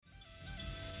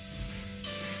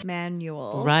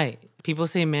Manual. Right. People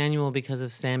say manual because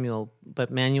of Samuel,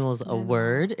 but manual's a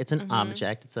word. It's an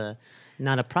object. It's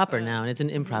not a proper noun. It's an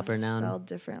improper noun. Spelled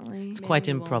differently. It's quite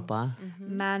Manual. improper.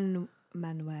 Manuel.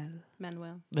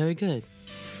 Manuel. Very good.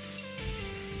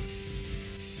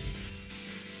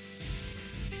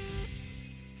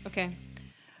 Okay.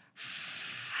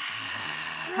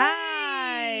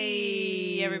 Hi,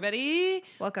 everybody.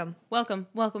 Welcome.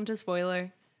 Welcome to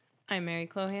Spoiler. I'm Mary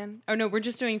Clohan. Oh, no, we're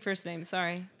just doing first names.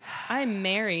 Sorry. I'm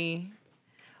Mary.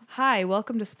 Hi,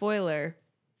 welcome to Spoiler.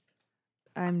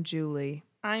 I'm Julie.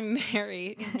 I'm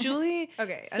Mary. Julie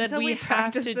Okay, said until we we have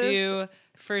practice to this. do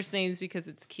first names because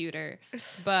it's cuter.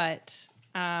 But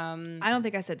I don't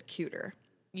think I said cuter.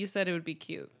 you said it would be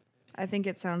cute. I think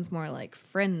it sounds more like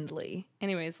friendly.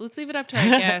 Anyways, let's leave it up to our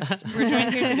guest. We're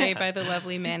joined here today by the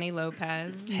lovely Manny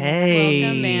Lopez. Hey.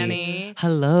 Welcome, Manny.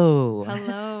 Hello.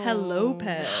 Hello. Hello,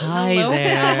 Pez. Hi Hello.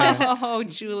 there. Oh,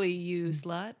 Julie, you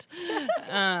slut.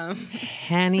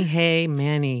 Hanny, hey,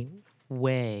 Manny,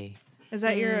 way. Is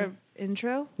that your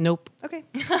intro? Nope. Okay.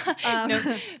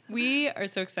 No, we are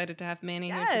so excited to have Manny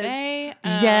here Yes. today.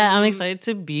 Yeah, I'm excited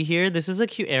to be here. This is a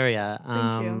cute area.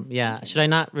 Thank you. Yeah. Should I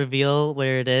not reveal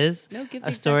where it is? No, give the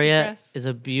exact Astoria address. is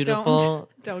a beautiful.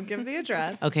 Don't give the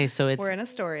address. Okay, so it's We're in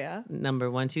Astoria. number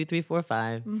 1, 2, 3, 4,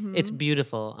 5. It's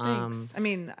beautiful. Thanks. I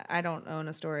mean, I don't own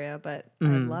Astoria, but I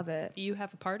love it. You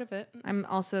have a part of it. I'm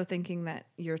also thinking that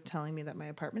you're telling me that my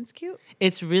apartment's cute.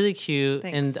 It's really cute,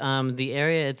 Thanks. and the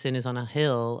area it's in is on a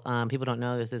hill. People don't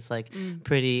know this. It's like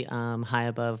pretty high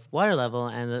above water level,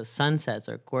 and the sunsets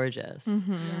are gorgeous.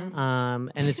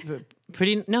 And it's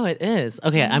pretty. No, it is.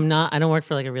 Okay, I don't work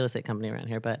for like a real estate company around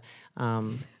here, but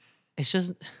it's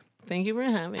just. Thank you for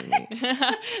having me.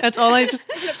 That's all.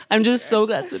 I'm just so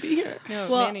glad to be here. No,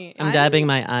 Well, Manny, I'm dabbing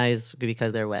my eyes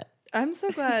because they're wet. I'm so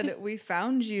glad we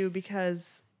found you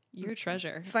because you're a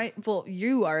treasure.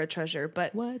 you are a treasure,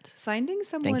 but What? finding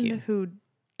someone you. who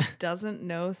doesn't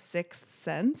know Sixth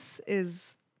Sense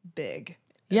is big.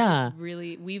 Yeah.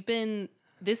 Really,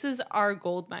 this is our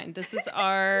gold mine. This is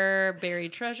our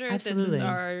buried treasure. Absolutely. This is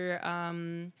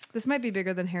our This might be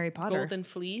bigger than Harry Potter. golden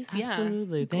fleece.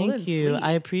 Absolutely. Golden Thank you. fleece.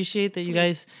 I appreciate that you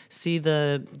guys see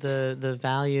the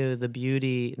value, the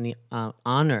beauty, and the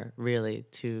honor, really,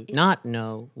 to not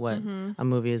know what a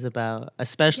movie is about,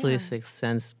 especially Sixth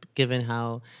Sense, given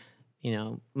how,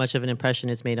 much of an impression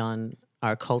it's made on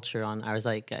our culture, on our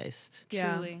zeitgeist.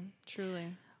 Yeah. Truly.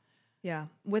 Yeah.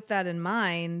 With that in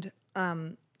mind,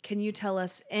 can you tell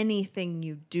us anything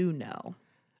you do know?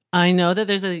 I know that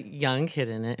there's a young kid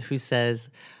in it who says,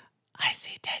 I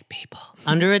see dead people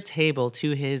under a table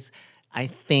to his, I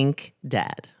think,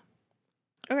 dad.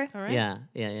 Okay. All right.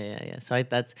 Yeah. So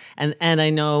that's and I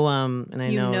know and I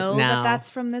You know now, that that's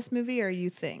from this movie, or you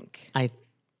think? I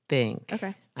think.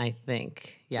 Okay. I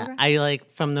think. Yeah. Okay. I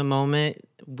like from the moment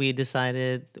we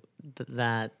decided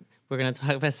that we're gonna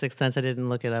talk about Sixth Sense, I didn't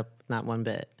look it up not one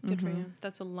bit. Good for you.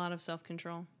 That's a lot of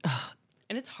self-control.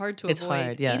 And it's hard to It's avoid.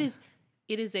 hard, yeah.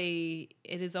 It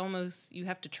is almost, you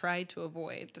have to try to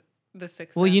avoid the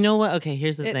Sixth Well, you Sense. know what? Okay,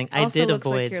 here's the thing. I also did looks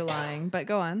avoid. like you're lying, but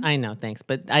go on. I know, thanks,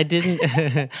 but I didn't.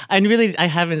 I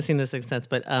haven't seen The Sixth Sense,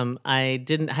 but I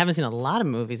haven't seen a lot of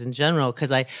movies in general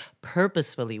because I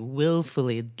purposefully,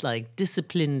 willfully, like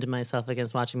disciplined myself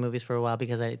against watching movies for a while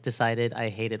because I decided I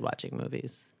hated watching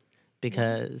movies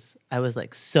because I was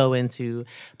like so into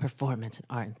performance and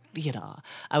art and theater.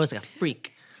 I was like a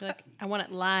freak. You're like, I want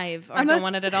it live, or I don't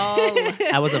want it at all.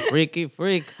 I was a freaky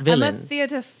freak I'm a villain.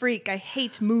 theater freak. I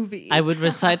hate movies. I would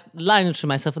recite lines to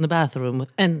myself in the bathroom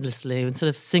with endlessly instead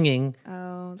of singing.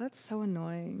 Oh, that's so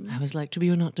annoying. I was like, to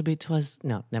be or not to be, 'twas.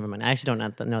 No, never mind. I actually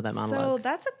don't know that So monologue.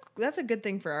 that's a good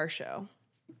thing for our show.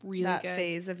 Really that good.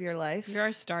 phase of your life. You're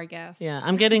our star guest. Yeah,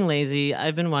 I'm getting lazy.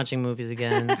 I've been watching movies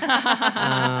again.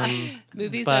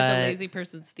 Movies are the but- lazy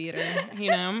person's theater,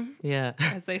 Yeah,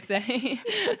 as they say.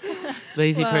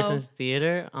 lazy Well- person's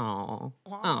theater. Oh,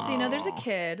 So there's a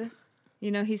kid.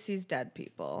 He sees dead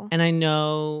people. and I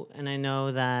know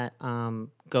that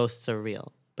ghosts are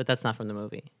real, but that's not from the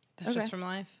movie. That's Okay. just from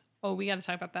life. Oh, we got to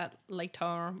talk about that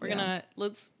later.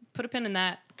 Let's put a pin in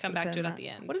that. Come back to it at the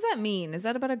end. What does that mean? Is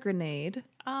that about a grenade?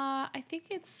 I think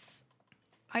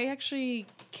I actually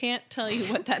can't tell you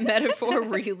what that metaphor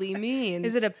really means.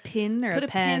 Is it a pin or Put a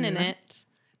pen? pin in it.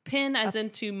 Pin as in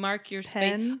to mark your space.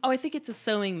 pen? Oh, I think it's a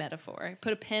sewing metaphor.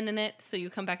 Put a pin in it so you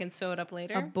come back and sew it up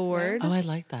later. A board? Oh, I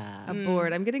like that. A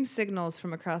board. I'm getting signals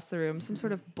from across the room. Some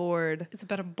sort of board. It's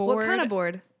about a board. What kind of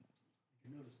board?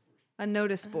 A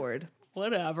notice board.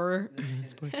 Whatever.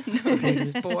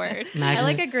 Notice board. I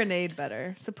like a Magnets. grenade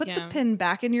better. So put the Yeah. pin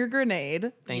back in your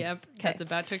grenade. Thanks. Yep, that's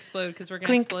about to explode because we're going to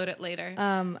Clink. explode it later.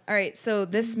 All right. So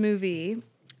this movie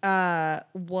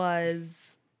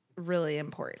was really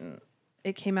important.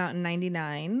 It came out in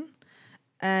 99.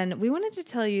 And we wanted to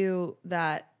tell you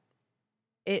that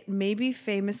it maybe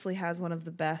famously has one of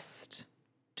the best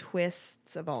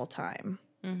twists of all time.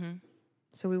 Mm-hmm.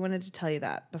 So we wanted to tell you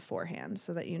that beforehand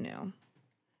so that you knew.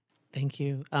 Thank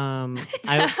you. I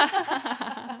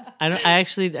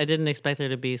didn't expect there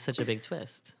to be such a big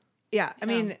twist. Yeah, I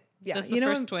mean, yeah. That's the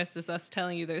first twist is us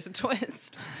telling you there's a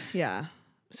twist. Yeah.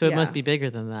 So it Yeah. must be bigger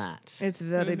than that. It's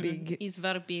very big. He's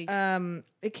very big.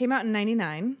 It came out in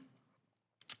 99.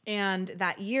 And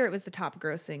that year it was the top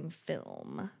grossing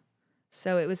film.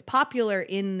 So it was popular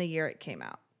in the year it came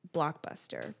out.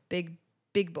 Blockbuster. Big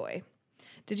boy.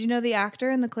 Did you know the actor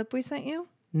in the clip we sent you?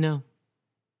 No.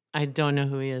 I don't know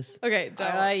who he is. Okay,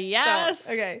 yes.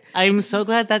 Okay. I'm so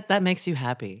glad that makes you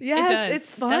happy. Yes, it does.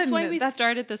 it's fun. That's why we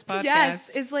started this podcast. Yes,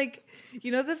 it's like,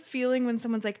 you know the feeling when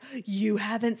someone's like, you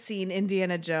haven't seen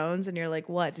Indiana Jones, and you're like,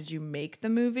 what, did you make the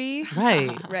movie?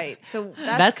 Right. Right. So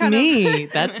That's kind me.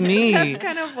 Of, That's me. that's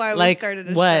kind of why like, we started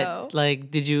a what? show.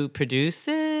 Like, did you produce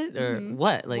it or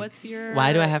what? Like, What's your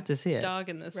why do I have to see it? dog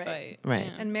in this fight? Right.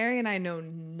 Yeah. And Mary and I know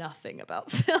nothing about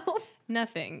film.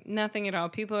 Nothing at all.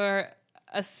 People are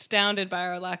astounded by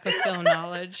our lack of film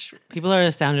knowledge. People are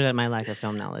astounded at my lack of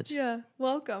film knowledge. Yeah.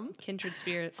 Welcome. Kindred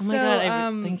spirits. Oh my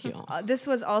God, thank you. This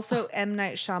was also M.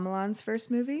 Night Shyamalan's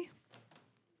first movie.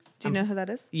 Do you know who that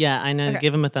is? Yeah, I know. Okay.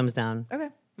 Give him a thumbs down. Okay.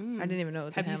 I didn't even know it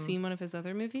was Have him. you seen one of his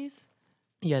other movies?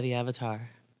 Yeah, the Avatar.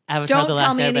 Avatar: Don't The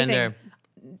tell Last me Airbender. anything.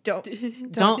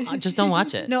 Don't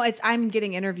watch it. No, I'm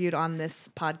getting interviewed on this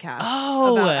podcast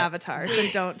Oh. about Avatar, so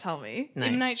don't tell me. Nice.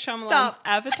 M. Night Shyamalan's Stop.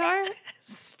 Avatar?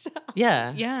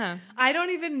 Yeah. Yeah. I don't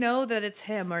even know that it's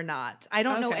him or not. I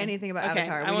don't know Okay. anything about Okay.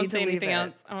 Avatar. I We won't need to say leave anything it.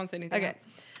 else. I won't say anything Okay.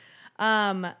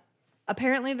 else.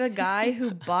 Apparently the guy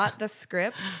who bought the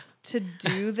script to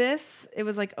do this, it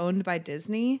was like owned by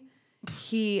Disney.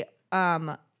 He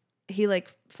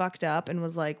like fucked up and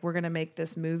was like, we're gonna make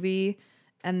this movie.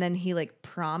 And then he like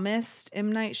promised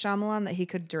M. Night Shyamalan that he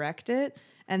could direct it.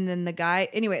 And then the guy,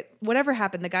 anyway, whatever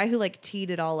happened, the guy who like teed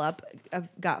it all up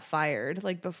got fired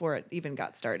like before it even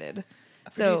got started.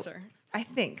 Producer. I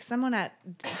think someone at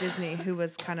Disney who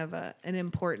was kind of an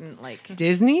important like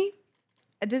Disney?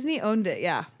 Disney owned it,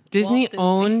 yeah. Disney Disney.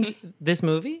 owned this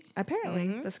movie?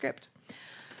 Apparently, the script.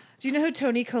 Do you know who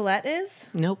Toni Collette is?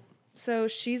 Nope. So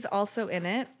she's also in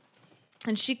it.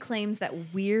 And she claims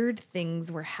that weird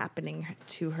things were happening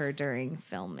to her during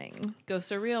filming.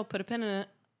 Ghosts are real. Put a pin in it.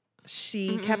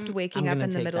 She kept waking I'm up gonna in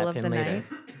the take middle that of pin the later. night.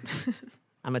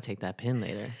 I'm gonna take that pin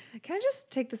later. Can I just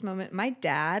take this moment? My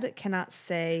dad cannot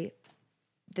say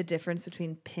the difference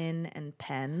between pin and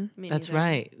pen. Me That's neither.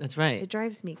 right. That's right. It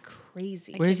drives me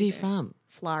crazy. Where's he from?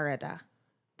 Florida.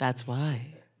 That's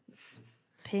why.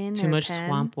 Pin Too or much pen?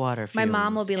 swamp water. My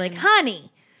mom will fumes. be like,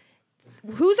 "Honey,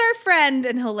 who's our friend?"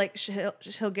 And he'll like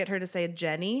she'll get her to say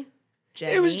Jenny.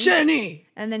 Jenny. It was Jenny.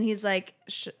 And then he's like,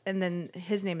 and then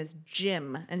his name is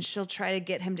Jim, and she'll try to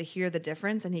get him to hear the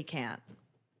difference, and he can't.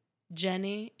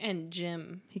 Jenny and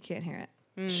Jim. He can't hear it.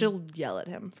 She'll yell at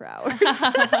him for hours.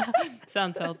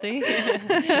 Sounds healthy.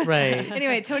 Right.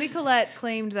 Anyway, Toni Collette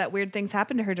claimed that weird things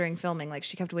happened to her during filming. Like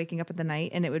she kept waking up in the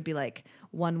night, and it would be like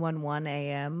 1:11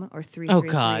 a.m. or 3:33 Oh,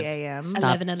 God. a.m.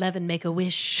 11:11, make a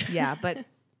wish. Yeah, but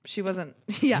she wasn't.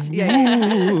 Yeah.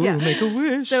 Ooh, make a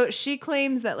wish. So she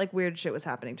claims that like weird shit was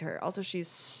happening to her. Also, she's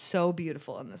so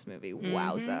beautiful in this movie.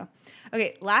 Wowza.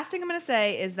 Okay, last thing I'm gonna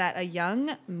say is that a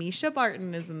young Misha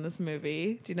Barton is in this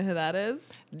movie. Do you know who that is?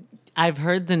 I've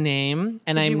heard the name,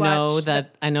 and Did I you know watch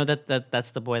that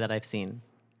that's the boy that I've seen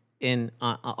in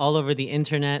all over the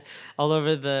internet, all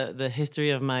over the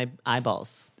history of my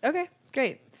eyeballs. Okay,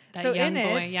 great. That so young in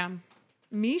boy, it, yeah.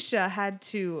 Misha had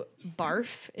to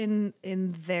barf in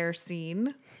their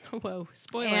scene, Whoa,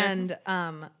 spoiler. and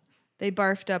they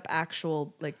barfed up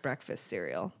actual like breakfast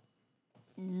cereal,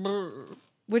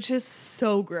 which is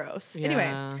so gross. Anyway,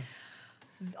 Yeah.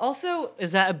 also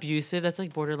Is that abusive? That's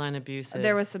like borderline abusive.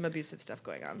 there was some abusive stuff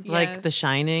going on. Yeah. like Yes. The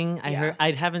Shining. I Yeah. heard.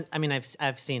 I haven't. I mean,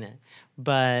 I've seen it,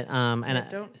 but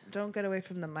Don't get away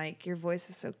from the mic. Your voice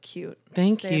is so cute.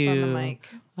 Thank Stay up on the you. mic.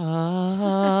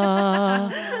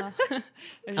 I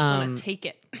just want to take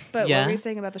it. But what Yeah. were you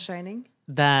saying about The Shining?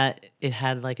 that it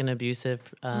had like an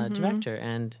abusive director,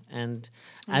 and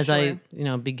as I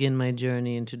begin my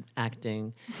journey into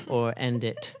acting or end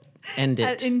it into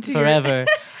your- forever.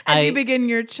 As you begin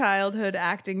your childhood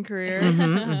acting career.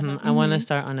 I want to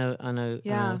start on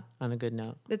Yeah. a good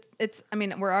note. It's I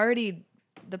mean, we're already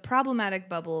the problematic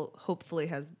bubble hopefully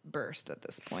has burst at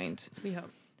this point. We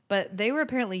hope. But they were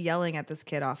apparently yelling at this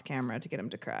kid off camera to get him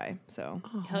to cry. So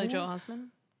Haley Joel Osment.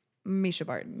 Misha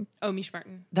Barton. Oh, Misha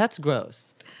Barton. That's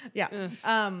gross. Yeah.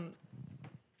 Ugh.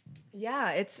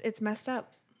 Yeah, it's messed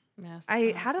up. Messed I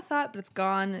up. had a thought, but it's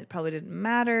gone. It probably didn't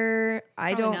matter. I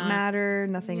Probably don't not. matter.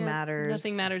 Nothing Yeah, matters.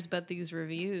 Nothing matters but these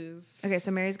reviews. Okay,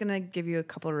 so Mary's gonna give you a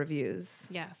couple reviews.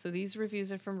 Yeah, so these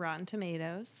reviews are from Rotten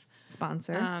Tomatoes.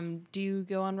 Sponsor. Do you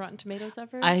go on Rotten Tomatoes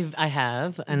ever? I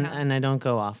have, and have? and I don't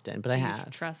go often, but I Do you have.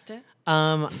 trust it?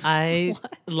 I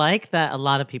like that a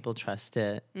lot of people trust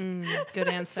it. Good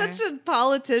answer. Such a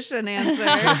politician answer.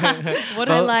 What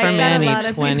Vote I like for that a Manny lot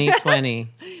of people- 2020.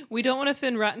 We don't want to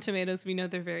offend Rotten Tomatoes. We know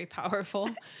they're very powerful.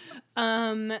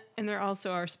 And they're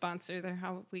also our sponsor. They're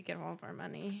how we get all of our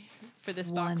money for this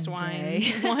boxed One wine.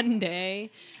 day. One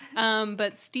day.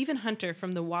 But Stephen Hunter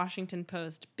from the Washington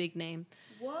Post, big name,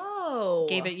 Whoa.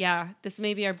 gave it, this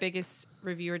may be our biggest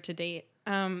reviewer to date.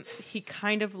 He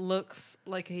kind of looks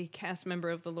like a cast member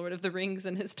of The Lord of the Rings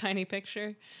in his tiny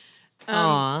picture.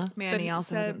 Aw. But Manny he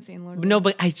also said- hasn't seen Lord of the No,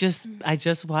 Rings. but I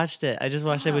just watched it. I just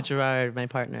watched it with Gerard, my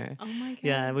partner. Oh my God.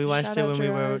 Yeah, we watched Shout it out when we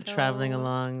were Gerard. traveling So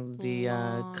along the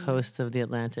long. coast of the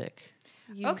Atlantic.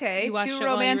 Okay, you watched two it while you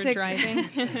were romantic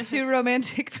driving. two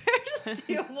romantic pairs.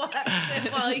 You watched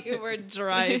it while you were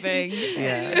driving.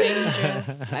 Yeah.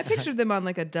 I pictured them on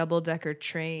like a double-decker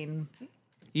train.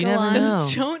 You Go never on. know.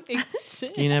 Those don't exist.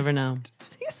 You never know.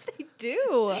 Yes, they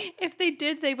do. If they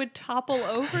did, they would topple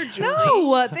over, Julie.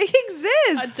 No, they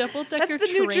exist. A double-decker That's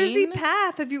the New Jersey train?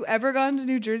 path. Have you ever gone to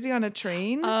New Jersey on a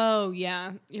train? Oh,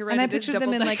 yeah. You're right. and I it is pictured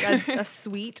them in like double-decker. a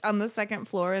suite on the second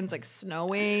floor, and it's like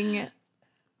snowing.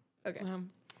 Okay.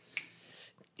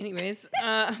 Anyways,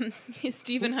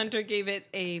 Stephen Hunter gave it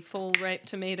a full ripe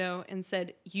tomato and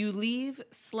said, "You leave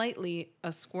slightly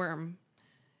a squirm.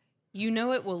 You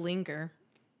know it will linger.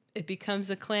 It becomes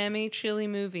a clammy, chilly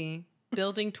movie,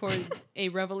 building toward a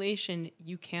revelation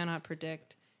you cannot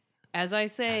predict. As I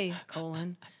say,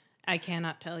 I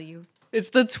cannot tell you. It's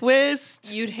the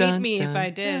twist. You'd hate Dun, me if dun, I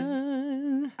did.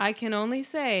 dun. I can only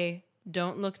say,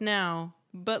 don't look now,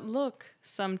 but look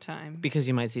sometime." Because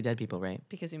you might see dead people, right?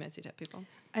 Because you might see dead people.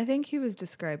 I think he was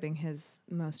describing his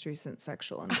most recent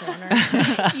sexual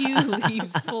encounter. You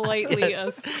leave slightly a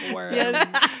squirm.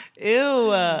 Ew.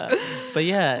 But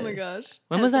yeah. Oh my gosh.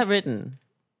 When was that written?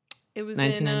 It was in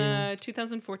 1991.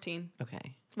 2014.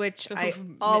 Okay. Which So I for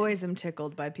always am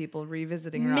tickled by people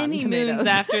revisiting Rotten Many Tomatoes. moons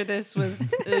after this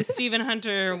was Stephen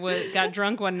Hunter got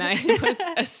drunk one night and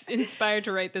was inspired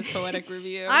to write this poetic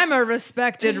review. I'm a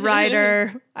respected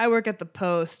writer. I work at the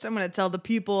Post. I'm going to tell the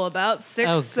people about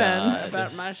Sixth Oh, Sense. God.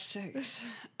 about my sticks.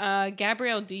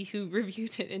 Gabrielle D, who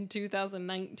reviewed it in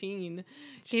 2019,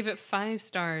 gave it 5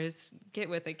 stars. Get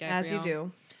with it, Gabrielle. As you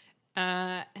do.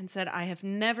 And said, "I have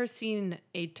never seen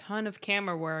a ton of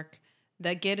camera work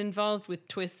that get involved with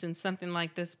twists in something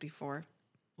like this before."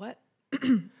 What?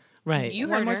 Right. You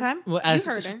One heard more her. time? Well, You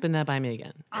heard her. spin that by me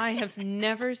again. "I have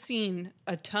never seen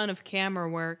a ton of camera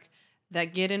work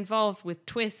that get involved with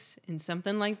twists in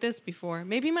something like this before."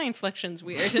 Maybe my inflection's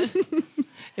weird.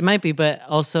 It might be, but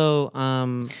also,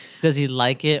 does he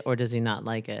like it or does he not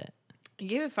like it? I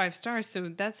gave it 5 stars, so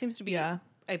that seems to be Yeah.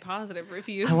 a positive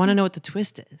review. I want to know what the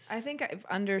twist is. I think I've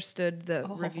understood the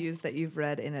reviews that you've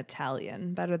read in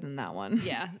Italian better than that one.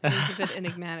 Yeah, it was a bit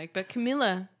enigmatic. But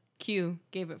Camilla Q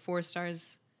gave it 4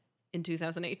 stars in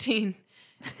 2018.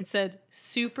 It said,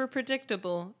 "Super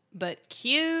predictable, but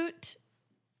cute."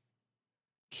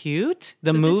 Cute?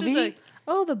 The So this movie? is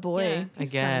Oh, the boy. Yeah. I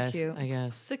He's kinda guess. cute. I guess.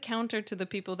 It's a counter to the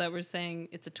people that were saying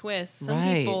it's a twist. Some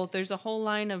Right. people, there's a whole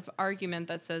line of argument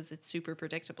that says it's super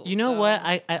predictable. You know So- what?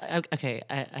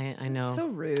 I know. So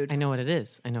rude. I know what it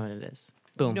is. I know what it is.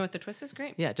 Boom. You know what the twist is?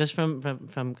 Great. Yeah, just from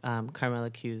Carmela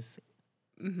Q's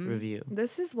Mm-hmm. review.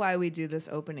 This is why we do this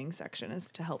opening section, is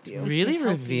to help you. Really help you.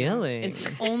 revealing. It's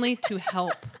only to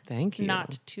help, Thank you.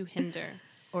 not to hinder.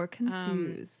 Or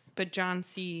confuse. But John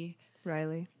C.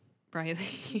 Riley.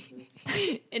 Riley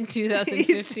in He's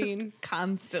 2015. just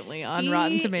constantly on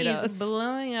Rotten Tomatoes. He's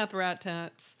blowing up Rat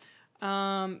Tats.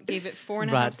 Gave it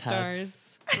 4.5 Rat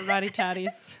stars. Ratty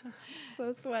Tatties.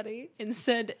 so sweaty. And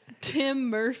said, "Tim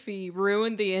Murphy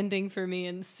ruined the ending for me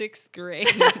in 6th grade."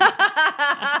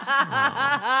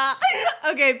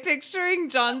 Okay, picturing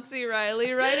John C.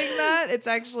 Riley writing that, it's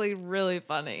actually really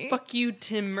funny. Fuck you,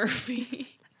 Tim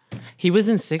Murphy. He was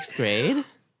in 6th grade.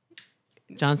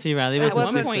 John C. Riley was At in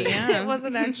one 6th point, grade. yeah. It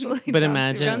wasn't actually. But John C.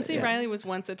 imagine- John C. Yeah. Riley was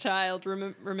once a child.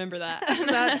 Remember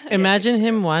that. Imagine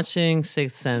him watching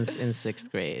Sixth Sense in 6th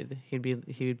grade. He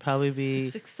would probably be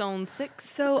 6 on 6.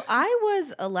 So I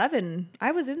was 11.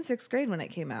 I was in 6th grade when it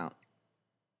came out.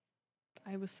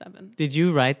 I was 7. Did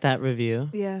you write that review?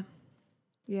 Yeah.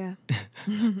 Yeah.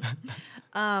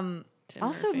 Tim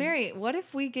Also, Murphy. Mary, what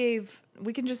if we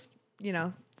can just,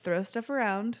 throw stuff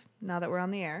around now that we're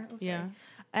on the air. Yeah.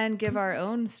 And give our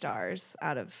own stars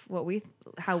out of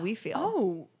how we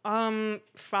feel.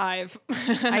 5.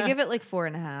 I give it like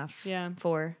 4.5. Yeah.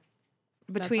 4.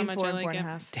 That's Between how much 4 I and like it.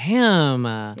 4.5. Damn.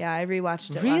 Yeah, I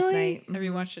rewatched it last Really? night. I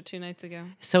rewatched it 2 nights ago.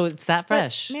 So it's that But,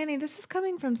 fresh. Manny, this is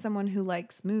coming from someone who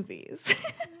likes movies.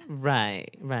 Right.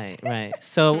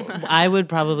 So I would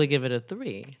probably give it a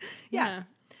 3. Yeah.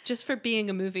 Just for being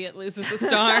a movie, it loses a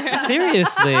star.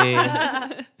 Seriously.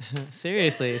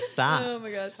 Seriously, stop. Oh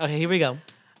my gosh. Okay, here we go.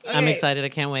 I'm Okay. excited. I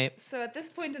can't wait. So at this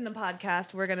point in the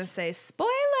podcast, we're going to say spoiler.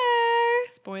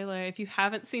 Spoiler, if you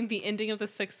haven't seen the ending of The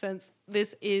Sixth Sense,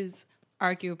 this is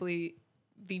arguably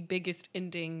the biggest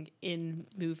ending in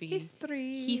movie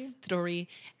history.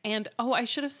 And I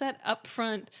should have said up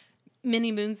front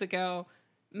many moons ago,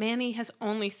 Manny has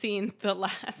only seen the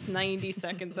last 90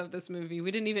 seconds of this movie.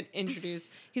 We didn't even introduce.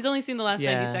 He's only seen the last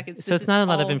 90 seconds. So This it's not is a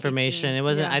lot of all he's information. seen. It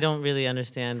wasn't. Yeah. I don't really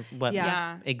understand what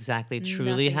Yeah. exactly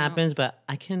truly Nothing happens, else. but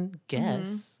I can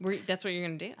guess. That's what you're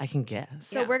going to do. I can guess.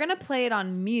 So we're going to play it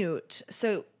on mute.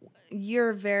 So you're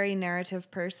a very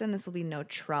narrative person. This will be no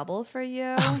trouble for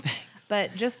you. Oh, thanks.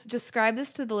 But just describe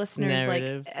this to the listeners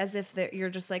Narrative. like as if you're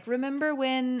just like, remember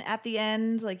when at the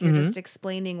end, like you're just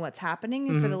explaining what's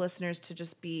happening for the listeners to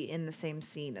just be in the same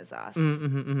scene as us.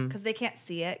 Because they can't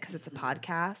see it because it's a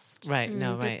podcast. Right.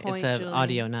 No. good Right. point, It's Julie.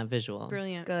 audio, not visual.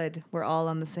 Brilliant. Good. We're all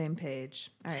on the same page.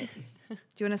 All right. Do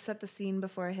you want to set the scene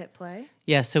before I hit play?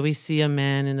 Yeah, so we see a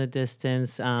man in the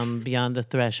distance beyond the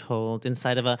threshold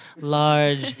inside of a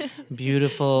large,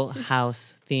 beautiful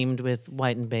house themed with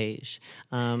white and beige.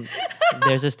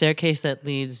 There's a staircase that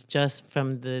leads just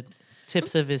from the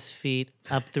tips of his feet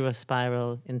up through a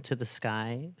spiral into the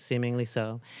sky, seemingly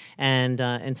so. And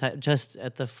inside, just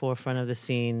at the forefront of the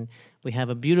scene, we have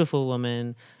a beautiful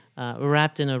woman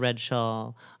wrapped in a red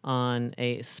shawl on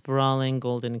a sprawling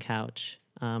golden couch.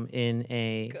 In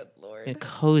a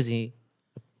cozy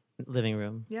living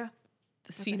room. Yeah.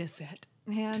 The scene is set.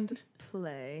 And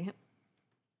play.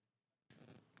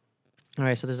 All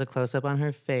right, so there's a close up on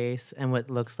her face and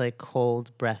what looks like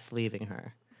cold breath leaving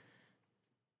her.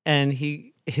 And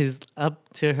he is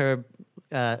up to her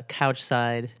couch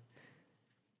side,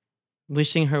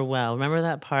 wishing her well. Remember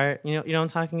that part? You know what I'm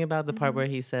talking about? The part where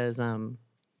he says,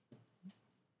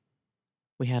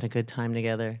 "We had a good time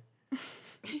together."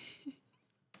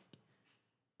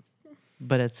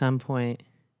 But at some point,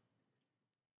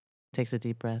 takes a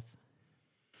deep breath.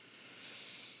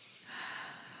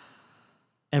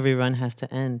 Every run has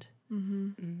to end.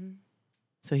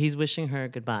 So he's wishing her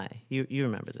goodbye. You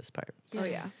remember this part. Oh,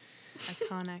 yeah.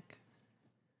 Iconic.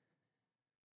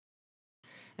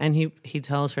 And he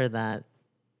tells her that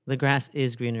the grass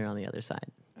is greener on the other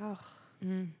side. Oh.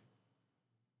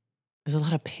 There's a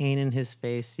lot of pain in his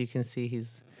face. You can see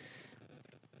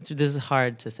this is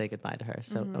hard to say goodbye to her.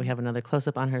 So we have another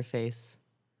close-up on her face.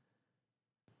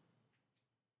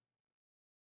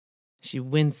 She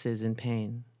winces in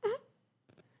pain.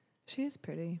 She is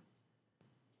pretty.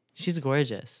 She's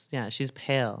gorgeous. Yeah, she's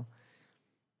pale.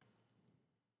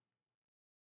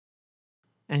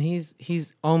 And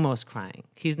he's almost crying.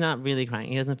 He's not really crying.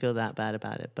 He doesn't feel that bad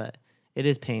about it, but it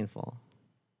is painful.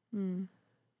 Mm.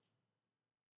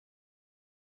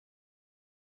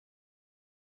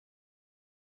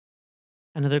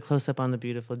 Another close-up on the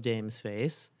beautiful James'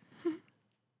 face.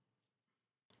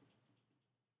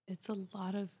 It's a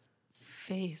lot of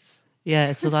face. Yeah,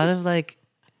 it's a lot of like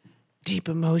deep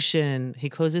emotion. He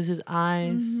closes his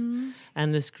eyes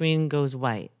and the screen goes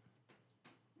white.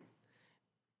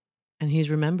 And he's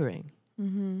remembering.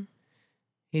 Mm-hmm.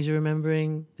 He's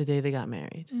remembering the day they got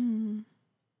married. Mm-hmm.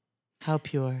 How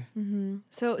pure. Mm-hmm.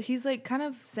 So he's like kind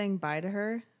of saying bye to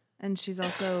her, and she's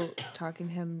also talking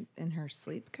to him in her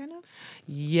sleep, kind of.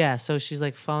 Yeah, so she's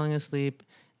like falling asleep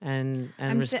and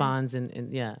I'm responds in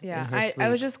Yeah, her I sleep.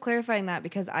 was just clarifying that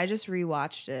because I just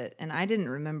rewatched it and I didn't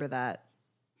remember that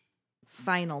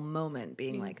final moment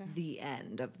being like Okay. the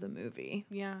end of the movie.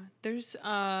 Yeah. There's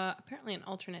apparently an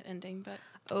alternate ending, but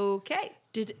Okay.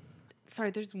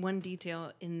 there's one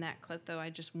detail in that clip though I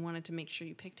just wanted to make sure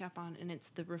you picked up on, and it's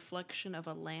the reflection of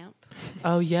a lamp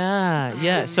Oh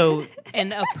yeah. So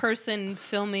and a person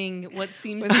filming what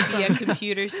seems to be a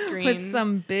computer screen With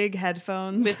some big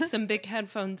headphones. with some big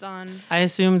headphones on. I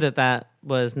assumed that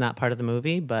was not part of the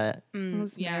movie, but It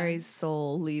was Mary's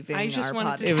soul leaving. I just our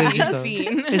wanted to it was see just the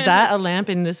scene. is that a lamp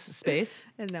in this space?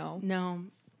 No. No,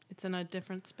 it's in a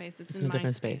different space. It's in a my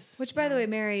different space. space. Which, by the way,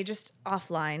 Mary, just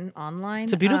online.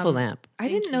 It's a beautiful lamp. I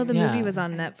didn't know the Yeah. movie was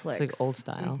on Netflix. It's like old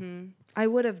style. Mm-hmm. I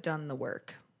would have done the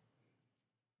work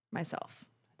myself.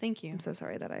 Thank you. I'm so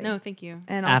sorry that I. No, thank you.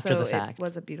 And After also, the fact. it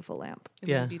was a beautiful lamp. It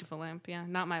was a beautiful lamp. Yeah,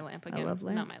 not my lamp again. love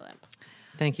lamp. Not my lamp.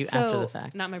 Thank you. So- After the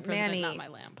fact. Not my president. Manny. Not my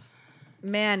lamp.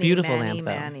 Manny, Beautiful Manny, lamp,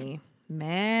 though. Manny,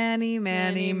 Manny,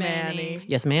 Manny, Manny. Manny.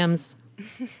 Yes, ma'ams.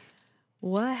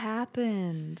 What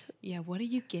happened? Yeah, what are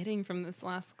you getting from this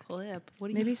last clip? What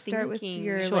are Maybe you start with thinking?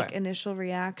 your Sure. like initial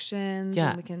reactions, Yeah.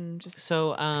 and we can just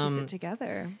So piece it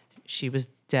together. she was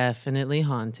definitely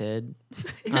haunted.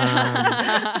 She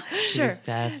Sure. was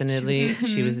definitely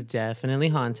she was definitely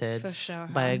haunted For sure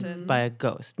by haunted. by a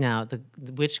ghost. Now,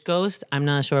 which ghost I'm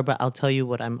not sure, but I'll tell you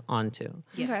what I'm onto.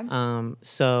 Yes. Okay.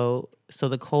 So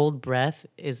the cold breath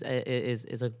is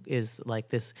like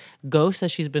this ghost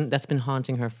that's been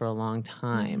haunting her for a long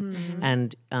time,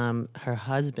 and her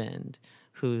husband,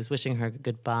 who's wishing her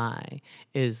goodbye,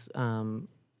 is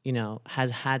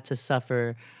has had to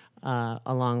suffer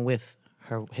along with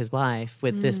his wife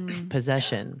with this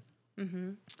possession.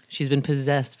 She's been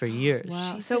possessed for years.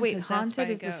 Wow. She's So been wait, possessed by haunted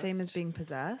a is the same ghost. as being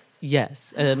possessed?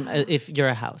 Yes, if you're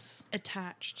a house.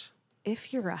 Attached.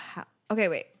 If you're a house. Okay,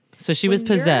 wait. So she was When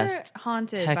you're possessed.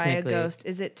 haunted by a technically. ghost.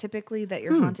 Is it typically that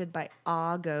you're haunted by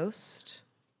a ghost?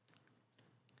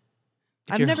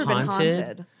 If I've you're never been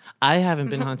haunted. I haven't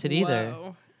been haunted either.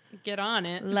 Whoa. Get on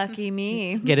it. Lucky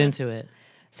me. Get into it.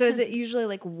 So is it usually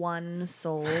like one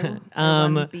soul or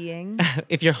Um, one being?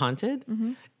 If you're haunted,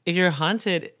 if you're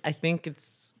haunted, I think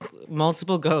it's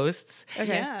multiple ghosts.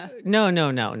 Okay. Yeah. No.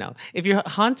 If you're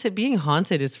haunted, being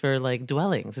haunted is for like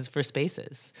dwellings. It's for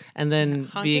spaces, and then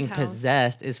Haunted being house.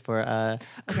 possessed is for a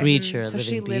Okay. creature, a So living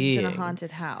she lives being. in a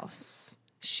haunted house.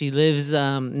 She lives.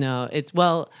 No, it's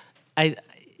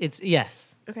It's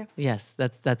yes. Okay. Yes,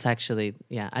 that's actually,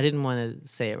 yeah. I didn't want to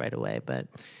say it right away, but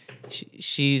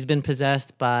she's been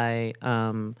possessed by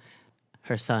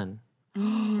her son.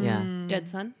 Yeah, Dead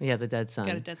son. yeah, the dead son.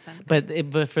 Got a dead son. But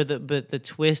the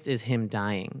twist is him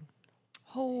dying.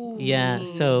 Oh. Yeah,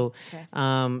 so Okay.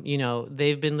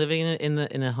 they've been living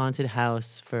in a haunted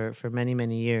house for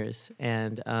many years,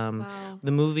 and Wow.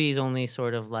 the movie is only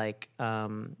sort of like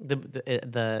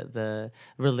the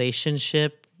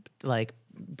relationship like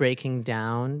breaking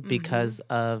down because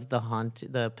of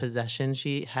the possession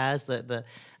she has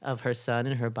of her son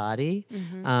in her body,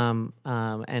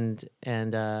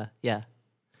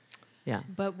 yeah.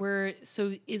 But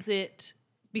is it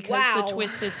because Wow. the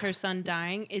twist is her son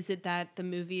dying? Is it that the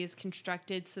movie is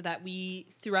constructed so that we,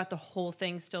 throughout the whole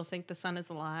thing, still think the son is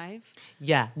alive?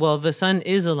 Yeah, well, the son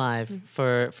is alive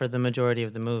for the majority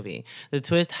of the movie. The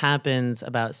twist happens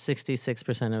about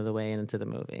 66% of the way into the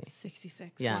movie.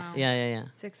 66. Yeah, Wow. yeah.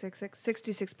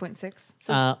 66.6.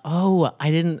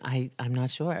 I'm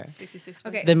not sure. 66.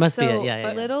 Okay. That must be so it. Yeah,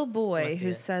 yeah. Little boy Must be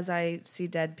who it. says I see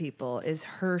dead people is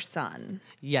her son.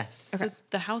 Yes. So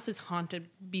the house is haunted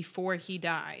before he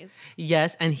dies.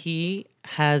 Yes, and he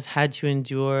has had to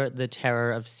endure the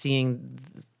terror of seeing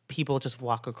people just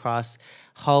walk across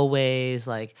hallways,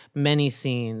 like many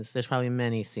scenes. There's probably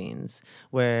many scenes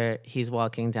where he's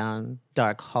walking down the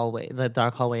dark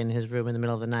hallway in his room in the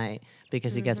middle of the night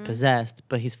because he gets possessed,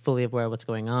 but he's fully aware of what's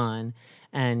going on.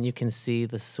 And you can see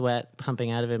the sweat pumping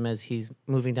out of him as he's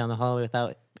moving down the hallway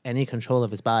without any control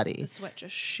of his body. The sweat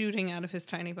just shooting out of his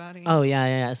tiny body. Oh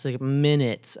yeah. It's like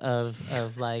minutes of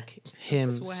like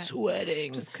him Sweat.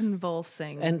 sweating Just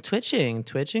convulsing. and twitching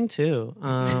too.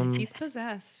 He's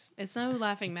possessed. It's no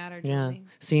laughing matter, Yeah, Julie.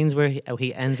 scenes where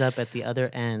he ends up at the other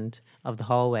end of the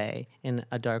hallway in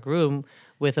a dark room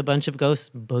with a bunch of ghosts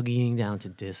boogieing down to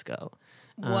disco.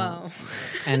 Whoa.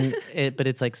 But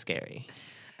it's like scary.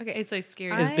 Okay, it's like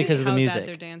scary. It's because of the how music. bad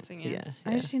their dancing is. Yeah.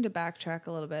 I just need to backtrack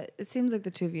a little bit. It seems like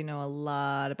the two of you know a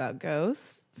lot about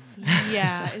ghosts.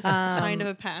 Yeah, it's kind of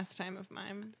a pastime of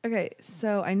mine. Okay,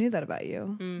 so I knew that about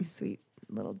you, you sweet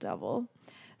little devil.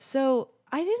 So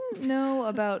I didn't know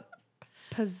about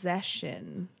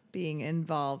possession being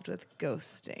involved with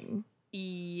ghosting.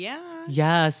 Yeah,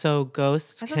 Yeah, so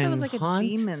ghosts I thought can that was like haunt. a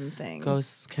demon thing.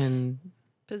 Ghosts can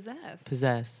possess.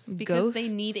 because they Ghosts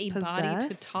need a body to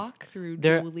possess? talk through,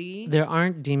 There, Julie. there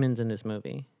aren't demons in this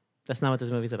movie. That's not what this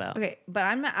movie's about. Okay, but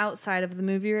I'm outside of the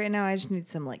movie right now. I just need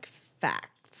some like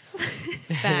facts.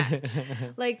 Fact.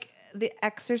 Like The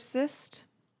Exorcist,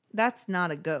 that's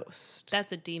not a ghost.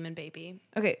 That's a demon baby.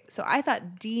 Okay, so I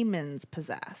thought demons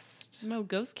possessed. No,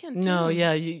 ghosts can too. No,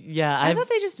 yeah. I thought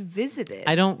they just visited.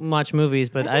 I don't watch movies,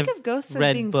 but I think I've of ghosts as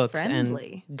read being books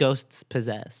friendly. and ghosts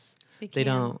possess. They can.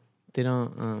 don't.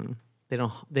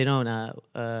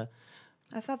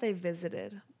 I thought they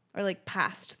visited or like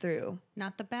passed through.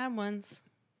 Not the bad ones.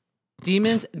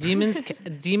 Demons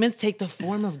take the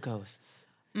form of ghosts.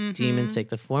 demons take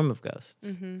the form of ghosts.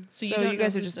 So So don't you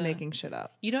guys know are who's just making shit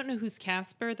up. You don't know who's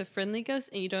Casper, the friendly ghost,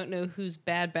 and you don't know who's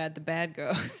bad, the bad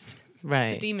ghost, the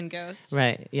Right. demon ghost.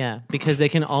 Right. Yeah. Because they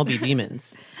can all be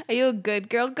demons. Are you a good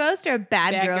girl ghost or a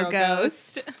bad, girl,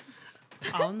 ghost?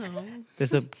 I'll know.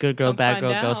 There's a good girl, Come bad find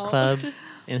girl ghost out. club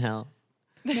in hell.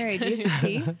 Mary, do you have to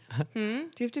pee? Do you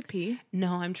have to pee?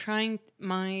 No, I'm trying.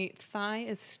 My thigh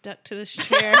is stuck to this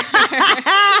chair.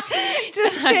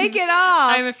 Just take it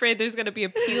off. I'm afraid there's going to be a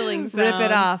peeling sound. Rip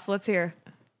it off. Let's hear.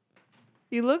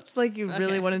 You looked like you really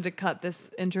Okay. wanted to cut this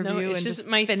interview No, it's and just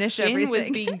my finish skin everything. was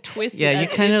being twisted. Yeah, you as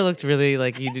kind if of looked really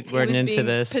like you it weren't was into being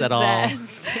this at all.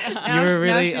 possessed. You were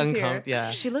really she's here. uncomfortable.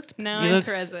 Yeah. She looked Now You I'm look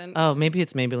present. Oh, maybe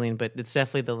it's Maybelline, but it's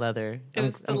definitely the leather. It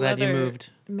was the I'm glad you leather.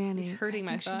 moved. Manny hurting I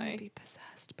my think she might thigh. be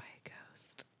possessed by a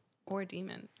ghost. Or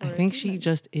demon. I think she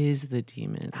just is the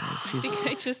demon. Like, I she's, think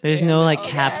I just there's am. no like Oh,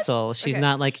 capsule. She's Okay.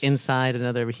 not like inside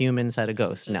another human, inside a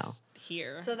ghost. No. just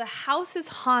Here. So the house is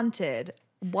haunted.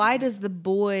 Why does the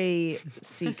boy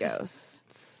see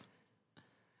ghosts?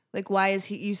 Like, why is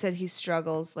he? You said he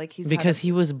struggles. Like he's had Because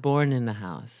he was born in the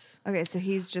house. Okay, so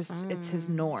he's just it's his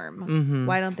norm. Mm-hmm.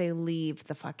 Why don't they leave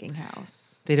the fucking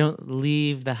house? They don't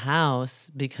leave the house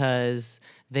because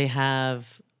they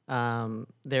have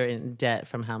they're in debt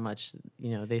from how much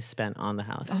they've spent on the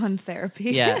house. On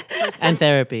therapy. Yeah, and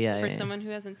therapy. Yeah, For yeah. someone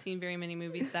who hasn't seen very many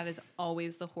movies, that is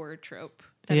always the horror trope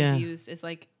that is Yeah. used. Is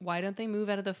like, why don't they move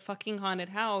out of the fucking haunted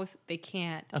house? They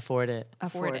can't. afford it.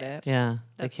 afford Afford it. Yeah,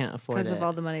 they can't afford it Because of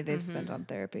all the money they've spent on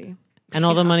therapy. and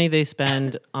all the money they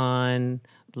spend on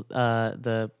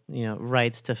the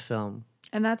rights to film,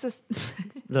 And that's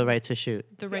the right to shoot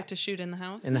The right to shoot in the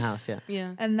house. in the house. Yeah.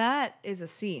 Yeah. and that is a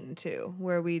scene too,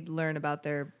 where we learn about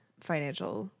their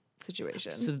financial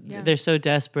situation. So Yeah. they're so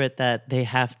desperate that they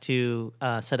have to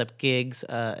set up gigs,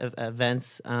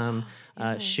 events,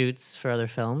 shoots for other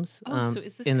films. Oh, so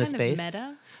is this in the kind space. of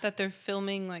meta that they're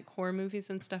filming like horror movies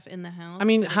and stuff in the house? I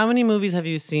mean, but how it's many movies have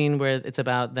you seen where it's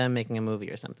about them making a movie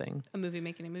or something? a movie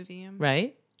making a movie? Yeah.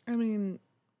 Right? I mean,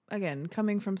 again,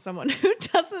 coming from someone who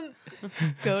doesn't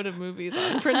go to movies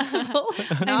on principle,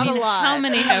 not I mean, a lot. How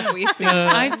many have we seen?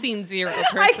 I've seen zero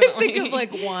personally. I can think of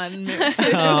like one, maybe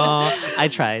two. Oh, I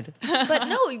tried. But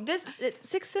no,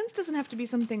 Sixth Sense doesn't have to be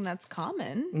something that's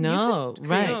common. No, you could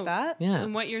right. create that. Yeah.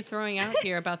 And what you're throwing out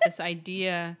here about this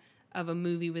idea of a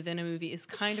movie within a movie is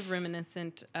kind of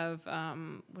reminiscent of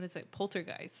what is it,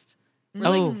 Poltergeist. Where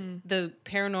Oh. like the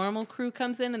paranormal crew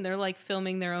comes in and they're like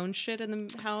filming their own shit in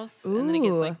the house, and then it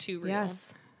gets like too real.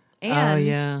 Yes. Oh, And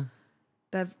yeah.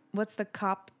 what's the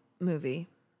cop movie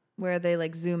where they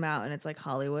like zoom out and it's like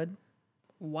Hollywood?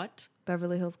 What?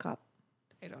 Beverly Hills Cop,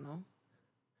 I don't know.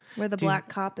 where the Do you- black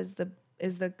cop is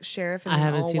the sheriff in I an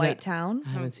haven't all seen white that. town. I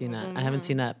haven't seen that. I haven't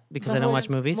seen that because The I don't whole- watch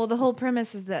movies. Well, the whole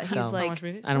premise is that he's So- Don't like, watch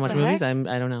movies? I don't watch the movies. heck?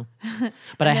 I don't know.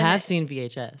 But I then have it- seen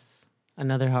VHS,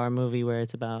 another horror movie where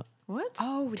it's about what?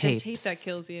 Oh, the Tapes. tape that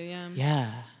kills you. Yeah.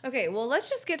 yeah. Okay, well, let's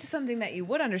just get to something that you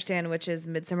would understand, which is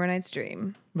Midsummer Night's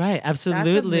Dream. Right, That's a movie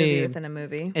absolutely. within a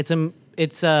movie. It's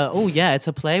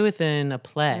a play within a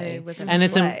play, within and a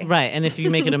it's play. a right. And if you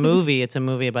make it a movie, it's a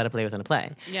movie about a play within a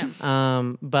play. Yeah.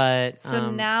 But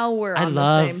So now we're on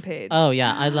love, the same page. Oh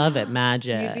yeah, I love it.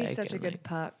 Magic. You'd be such a and, good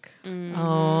Puck.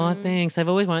 Oh, thanks. I've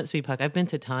always wanted to be Puck. I've been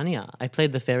to Tanya. I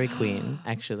played the fairy queen,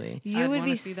 actually. You I'd would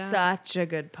wanna be see that. such a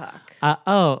good Puck.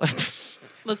 Oh,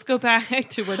 Let's go back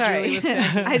to what Julie Sorry, was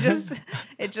saying.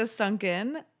 it just sunk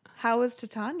in. How was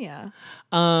Titania?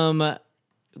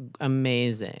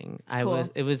 amazing. Cool.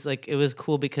 It was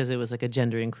cool because it was like a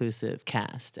gender inclusive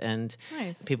cast and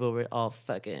Nice. people were all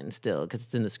fucking still because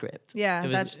it's in the script. Yeah, It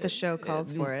was- that's the show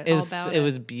calls for it. All about it it.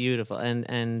 was beautiful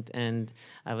and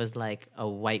I was like a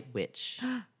white witch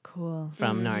Cool.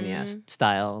 from Narnia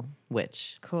style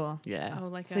witch. Cool. Yeah. Oh,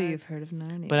 like So you've heard of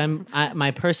Narnia. But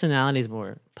my personality is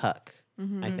more Puck.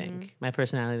 Mm-hmm. I think my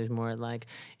personality is more like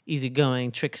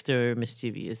easygoing, trickster,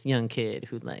 mischievous young kid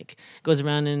who like goes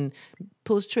around and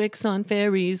pulls tricks on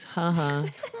fairies, haha,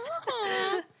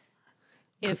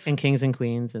 if and kings and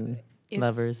queens and if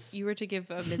lovers. you were to give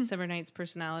a Midsummer Night's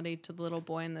personality to the little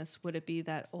boy in this, would it be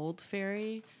that old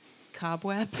fairy,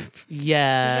 Cobweb? There's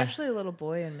Yeah, actually a little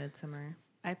boy in Midsummer.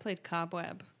 I played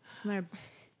Cobweb. Isn't there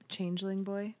a changeling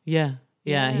boy? yeah.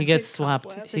 Yeah, He gets big swapped.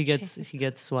 cobweb. He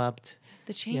gets swapped.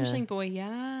 The changeling boy,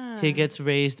 yeah. He gets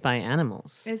raised by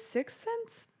animals. Is Sixth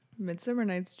Sense Midsummer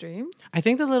Night's Dream? I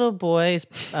think the little boy is,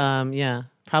 probably Yeah.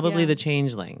 the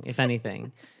changeling, if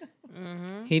anything.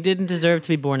 He didn't deserve to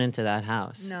be born into that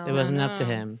house. No. It wasn't up to No,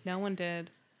 him. No one did.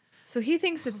 So he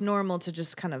thinks it's normal to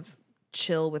just kind of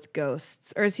chill with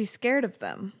ghosts, or is he scared of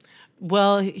them?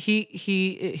 Well,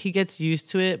 he gets used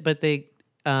to it, but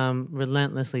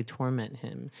relentlessly torment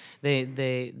him.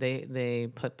 They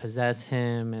possess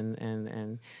him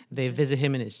and they visit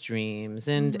him in his dreams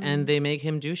and they make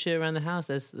him do shit around the house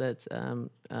that's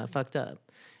fucked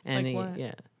up. And Like what?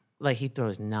 yeah, like he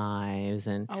throws knives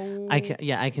and Oh.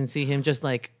 I can see him just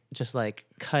like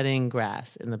cutting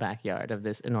grass in the backyard of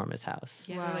this enormous house.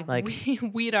 Yeah, Wow. like, Like- we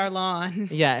weed our lawn,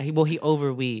 Yeah, he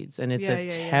overweeds and it's Yeah, a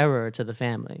yeah, yeah. terror to the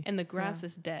family. and the grass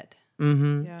is dead.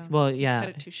 Mm-hmm. Yeah. Well, Cut yeah,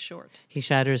 it too short. he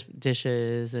shatters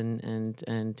dishes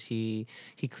and he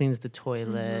cleans the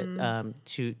toilet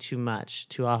too much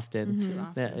too often. Too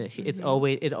often.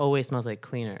 It always smells like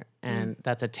cleaner, and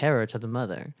that's a terror to the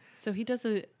mother. So he does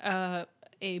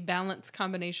a balanced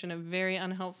combination of very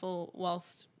unhelpful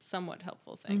whilst somewhat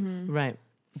helpful things. Right.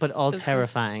 But all Those ghosts-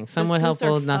 terrifying. those Somewhat ghosts are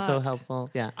helpful, not so fucked. helpful.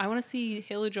 Yeah. I want to see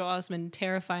Haley Joel Osment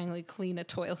terrifyingly clean a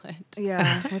toilet.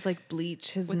 Yeah, with like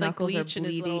bleach. His With, like, knuckles bleach are in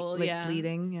his bleeding. little- like yeah.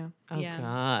 bleeding. Yeah. Oh Yeah.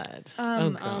 God.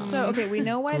 God. So okay, we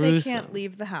know why they can't Gruesome.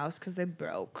 leave the house because they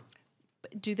broke.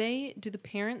 Do the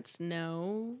parents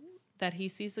know that he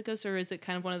sees the ghost, or is it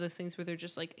kind of one of those things where they're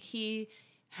just like, he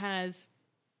has,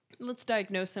 let's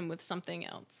diagnose him with something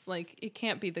else. Like, it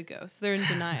can't be the ghost. They're in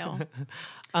denial.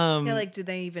 Yeah, like, do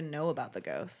they even know about the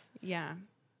ghosts? Yeah.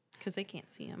 Because they can't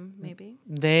see him, maybe.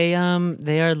 They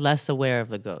are less aware of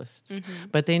the ghosts, Mm-hmm.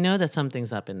 but they know that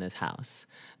something's up in this house.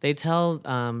 They tell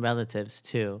relatives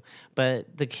too,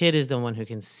 but the kid is the one who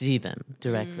can see them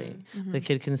directly. Mm-hmm. The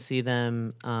kid can see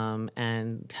them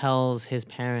and tells his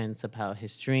parents about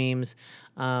his dreams.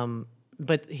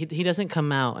 But he doesn't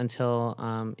come out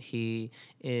until he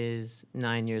is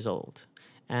 9 years old.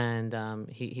 And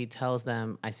he tells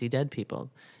them, I see dead people.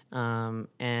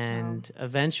 And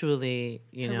eventually,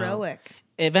 Heroic.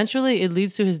 eventually it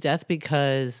leads to his death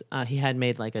because he had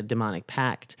made like a demonic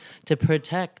pact to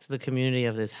protect the community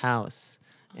of this house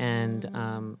and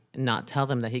not tell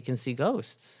them that he can see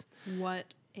ghosts.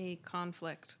 What a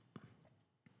conflict.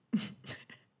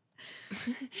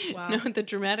 Wow. No, the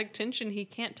dramatic tension, he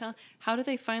can't tell. How do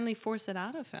they finally force it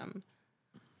out of him?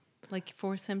 Like,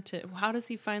 force him to, how does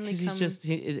he finally come?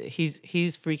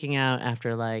 He's freaking out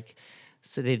after like,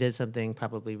 so they did something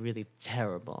probably really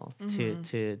terrible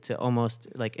to almost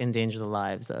like endanger the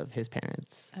lives of his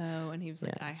parents. Oh, and he was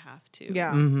like, Yeah. I have to.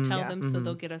 Yeah. Tell Yeah. them so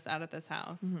they'll get us out of this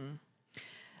house.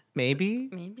 Maybe.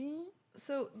 Maybe?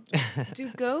 So, do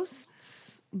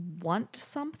ghosts want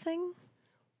something?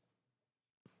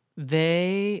 Do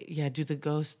the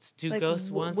ghosts Like, ghosts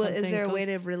want something? Is there a way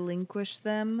to Ghosts- relinquish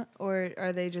them, or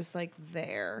are they just like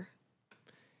there?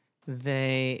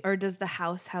 They Or does the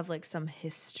house have like some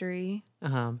history?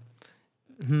 the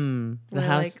Where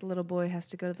house like little boy has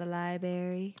to go to the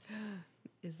library.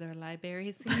 Is there a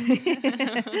library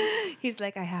scene He's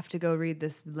like, I have to go read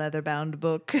this leather-bound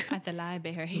book. at the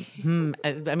library?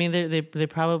 I mean, they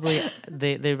probably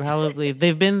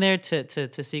they've been there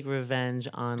to seek revenge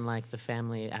on like the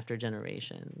family after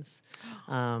generations.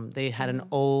 They had an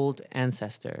old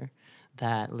ancestor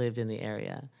that lived in the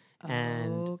area,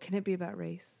 and Oh, can it be about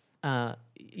race?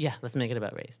 yeah, let's make it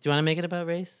about race. Do you want to make it about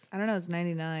race? I don't know. It's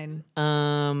 99.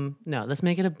 No, let's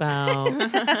make it about.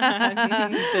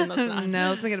 Then let's not. No,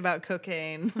 let's make it about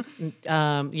cocaine.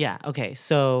 Yeah. Okay.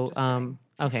 So.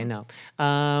 Okay. No.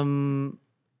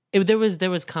 There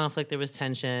was conflict. There was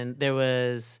tension. There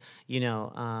was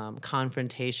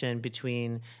confrontation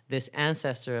between this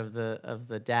ancestor of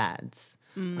the dads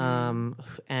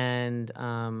and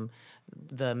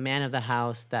the man of the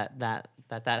house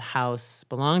that house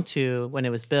belonged to when it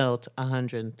was built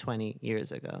 120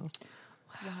 years ago.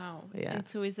 Wow. Yeah. And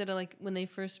so is it like when they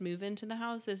first move into the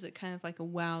house, is it kind of like a,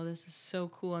 wow, this is so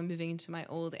cool. I'm moving into my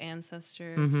old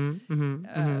ancestor,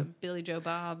 Billy Joe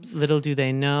Bob's. Little do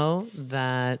they know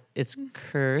that it's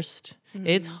cursed,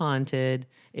 it's haunted,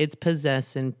 it's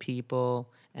possessing people,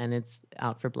 and it's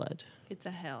out for blood. It's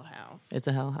a hell house. It's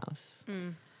a hell house.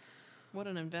 What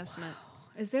an investment.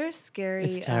 Is there a scary?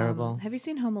 It's terrible. Have you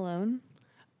seen Home Alone?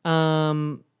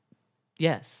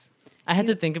 Yes. I had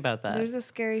to think about that. There's a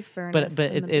scary furnace.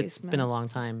 but in the it's been a basement. long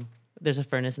time. There's a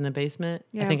furnace in the basement.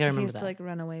 Yeah, I think I he remember used that. to like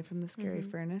run away from the scary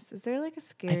furnace. Is there like a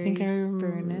scary think I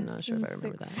furnace? not sure in if I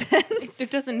remember Sixth that. Sense? There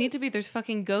doesn't need to be. There's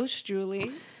fucking ghosts,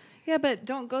 Julie. Yeah, but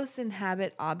don't ghosts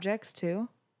inhabit objects too?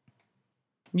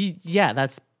 Yeah,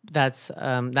 that's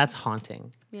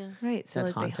haunting. Yeah. Right. So That's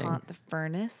like haunting. they haunt the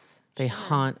furnace. They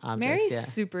haunt objects. Mary's yeah.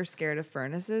 super scared of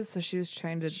furnaces, so she was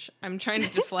trying to. I'm trying to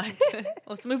deflect.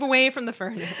 Let's move away from the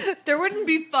furnace. There wouldn't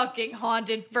be fucking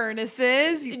haunted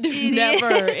furnaces. You There's idiot.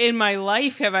 never in my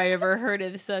life have I ever heard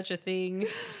of such a thing.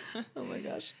 Oh my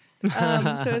gosh.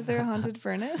 So is there a haunted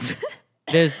furnace?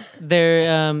 There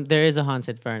is a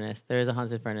haunted furnace. There is a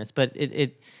haunted furnace, but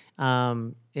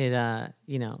it's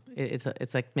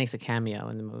like makes a cameo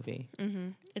in the movie.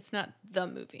 It's not the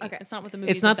movie. Okay. It's not what the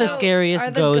movie. It's not the So, scariest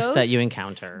are the ghost that you ghosts-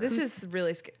 encounter. This is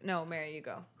really scary. No, Mary, you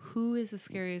go. Who is the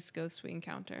scariest ghost we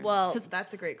encounter? Well,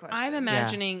 that's a great question. I'm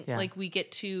imagining yeah. like we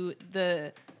get to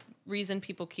the reason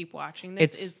people keep watching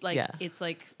this It's- is like yeah. it's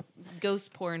like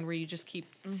ghost porn where you just keep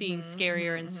seeing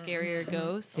scarier and scarier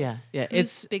ghosts. yeah. Who's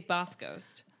It's Big Boss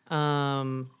Ghost.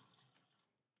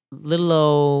 little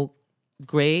old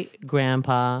great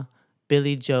grandpa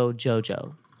Billy Joe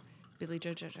Jojo. Billy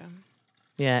Joe Jojo.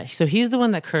 Yeah, so he's the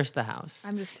one that cursed the house.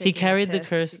 I'm just he taking a carried the piss,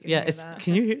 curse. if you can Yeah, hear it's that.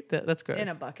 can you hear that? That's gross. in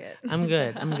a bucket. I'm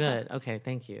good. I'm good. Okay,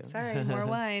 thank you. Sorry, more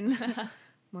wine.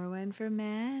 More wine for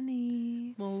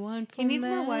Manny. Well, one He needs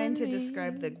more wine to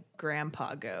describe the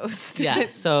grandpa ghost. Yeah.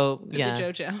 So the yeah,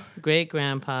 JoJo. great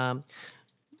grandpa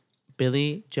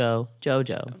Billy Joe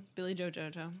Jojo Billy Joe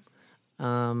Jojo.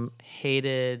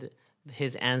 hated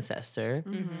his ancestor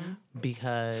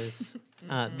because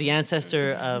the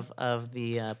ancestor of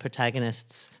the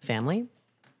protagonist's family.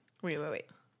 Wait.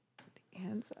 The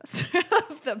ancestor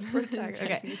of the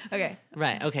protagonist. Okay.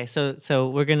 Right. Okay. So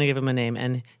we're gonna give him a name,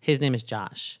 and his name is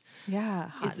Josh. Yeah.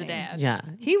 Is hot the name. dad. Yeah.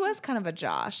 He was kind of a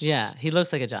Josh. Yeah. He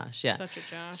looks like a Josh. Yeah. Such a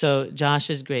Josh. So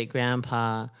Josh's great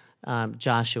grandpa,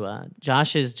 Joshua.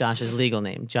 Josh is Josh's legal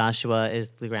name. Joshua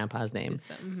is the grandpa's name.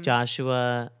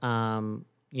 Joshua,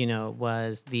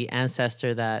 was the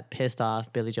ancestor that pissed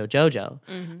off Billy Joe Jojo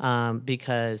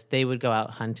because they would go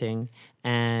out hunting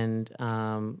and.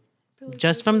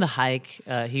 Just from the hike,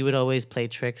 he would always play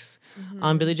tricks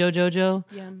on Billy Joe Jojo.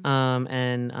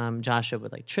 And Joshua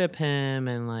would like trip him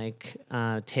and like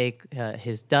take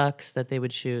his ducks that they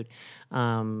would shoot,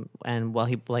 and while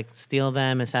he like steal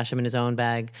them and stash them in his own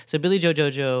bag. So Billy Joe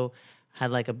Jojo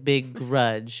had like a big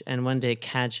grudge, and one day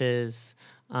catches,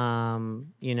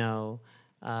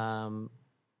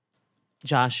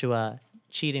 Joshua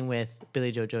cheating with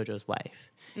Billy Joe Jojo's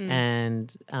wife,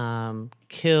 and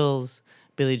kills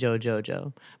Billy Joe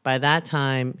Jojo. By that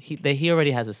time, he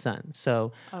already has a son.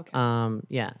 So,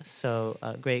 So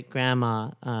great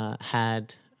grandma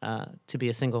had to be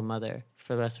a single mother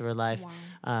for the rest of her life,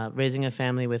 raising a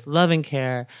family with love and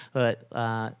care. But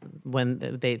when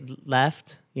they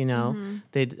left,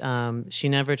 she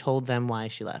never told them why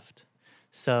she left.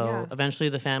 So eventually,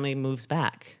 the family moves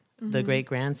back. The great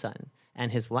grandson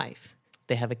and his wife.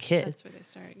 They have a kid. That's where they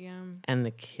start, And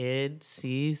the kid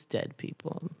sees dead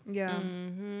people. Yeah. I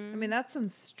mean, that's some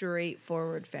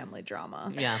straightforward family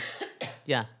drama. Yeah.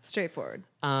 Yeah. Straightforward.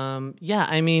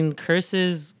 I mean,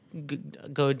 curses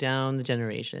go down the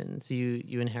generations.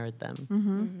 You inherit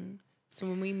them. So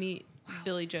when we meet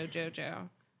Billy Joe Jojo,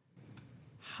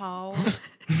 how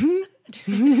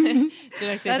did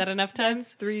I say that enough times?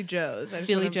 That's 3 Joes. I just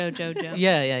Billy wanna- Joe Jojo.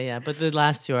 Yeah. But the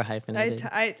last two are hyphenated.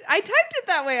 I typed it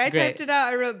that way. I Great. typed it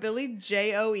out. I wrote Billy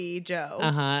Joe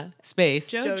Joe. Space.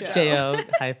 Jojo.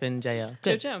 J-O-J-O.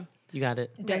 Good. Jojo. You got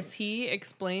it. Does he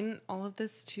explain all of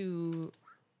this to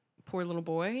poor little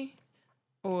boy?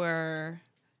 Or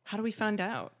how do we find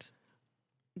out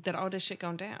that all this shit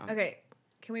gone down? Okay.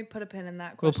 Can we put a pin in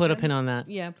that question? We'll put a pin on that.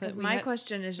 Yeah, Because my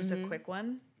question is just a quick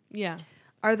one. Yeah.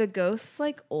 Are the ghosts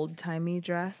like old timey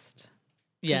dressed?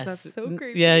 Yes. that's so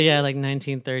creepy. Yeah, like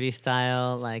 1930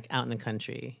 style, like out in the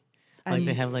country. Like I'm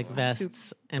they have like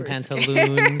vests and super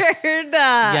pantaloons. scared.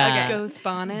 Yeah. Ghost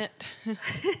bonnet.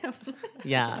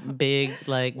 Yeah, big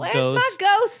like Where's ghost my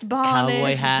ghost bonnet?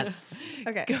 cowboy hats.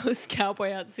 Okay. Ghost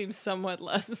cowboy hat seems somewhat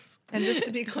less. And just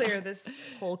to be clear, this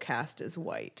whole cast is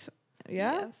white.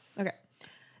 Yeah? Yes. Okay.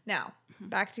 Now,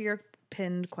 back to your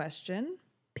pinned question.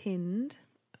 Pinned.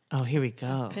 Oh, here we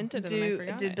go. Pinted and I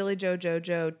forgot Did it. Billy Joe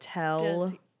Jojo tell?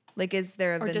 Does he- Like, is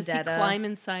there a Or does vendetta? he climb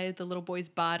inside the little boy's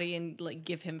body and like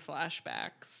give him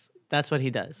flashbacks? That's what he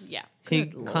does. Yeah. He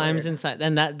Good climbs Lord. inside,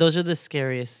 and those are the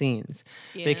scariest scenes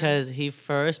Yeah. because he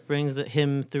first brings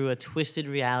him through a twisted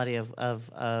reality of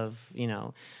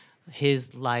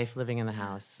his life living in the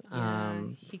house.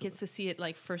 He gets to see it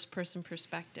like first person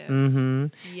perspective.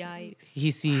 Yikes.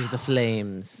 He sees the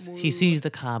flames. He sees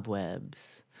the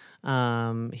cobwebs.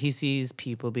 He sees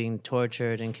people being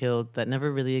tortured and killed that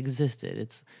never really existed.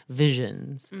 It's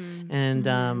visions. And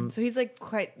So he's like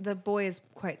the boy is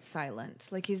quite silent.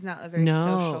 Like he's not a very no,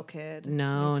 social kid.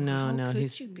 no. Could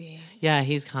He's you be?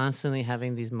 he's constantly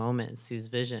having these moments, these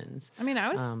visions. I mean, I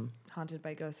was haunted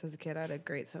by ghosts as a kid. I had a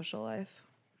great social life.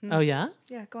 Oh yeah,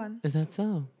 Yeah, go on. is that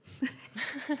so?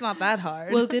 It's not that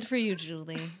hard. Well, good for you,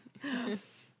 Julie.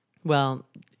 Well,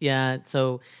 yeah.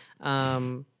 So,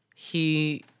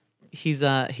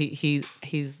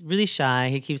 he's really shy.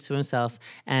 He keeps to himself,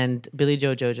 and Billy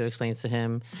Joe Jojo explains to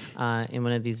him in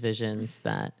one of these visions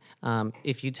that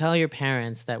if you tell your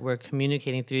parents that we're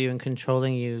communicating through you and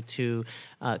controlling you to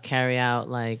carry out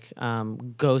like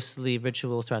ghostly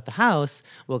rituals throughout the house,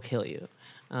 we'll kill you.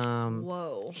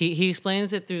 Whoa. He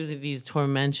explains it through these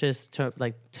tormentive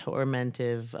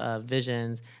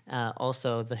visions.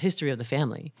 Also, the history of the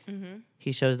family.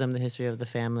 He shows them the history of the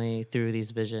family through these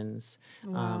visions.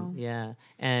 Wow. Yeah,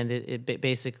 and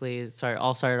basically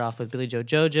all started off with Billy Joe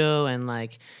Jojo, and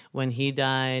like when he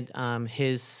died,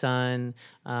 his son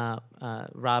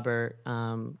Robert,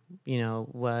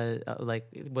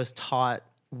 was taught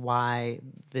why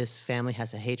this family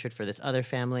has a hatred for this other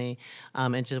family,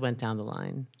 and just went down the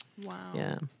line. Wow.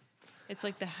 Yeah. It's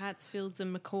like the Hatsfields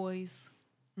and McCoys.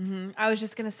 I was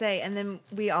just gonna say, and then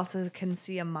we also can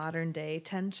see a modern day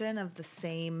tension of the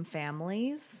same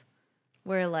families,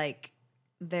 where like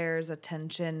there's a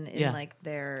tension in like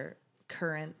their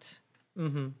current,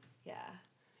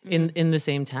 In the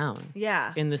same town.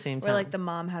 yeah, In the same town. where like the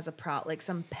mom has a like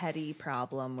some petty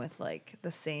problem with like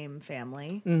the same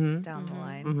family Mm-hmm. down the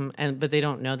line. But they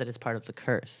don't know that it's part of the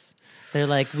curse. They're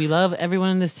like, we love everyone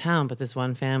in this town, but this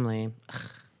one family.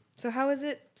 So how is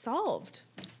it solved?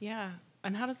 Yeah.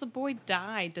 And how does the boy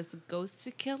die? Does the ghost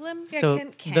kill him? Yeah, So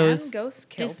can those- ghosts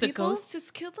kill Does the people? ghost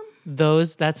just kill them?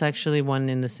 That's actually one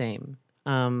in the same.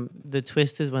 The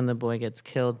twist is when the boy gets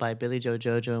killed by Billy Joe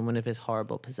Jojo in one of his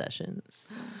horrible possessions.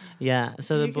 Yeah,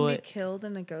 so the you boy. can be killed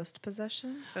in a ghost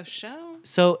possession. For show.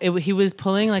 So he was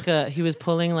pulling like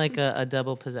a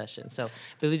double possession. So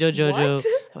Billy Joe Jojo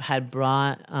had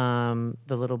brought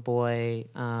the little boy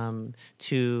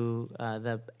to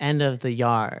the end of the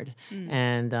yard,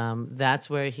 and that's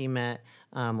where he met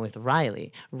with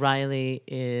Riley. Riley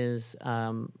is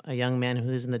a young man who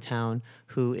lives in the town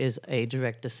who is a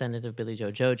direct descendant of Billy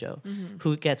Joe Jojo,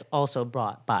 who gets also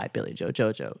brought by Billy Joe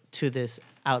Jojo to this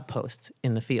outpost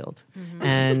in the field.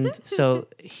 And so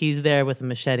he's there with a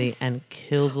machete and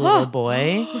kills the little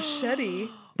boy. Machete.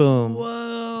 Boom.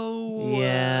 Whoa.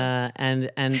 Yeah,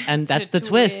 and that's That's the a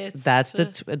twist. twist. That's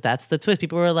the twist.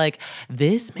 People were like,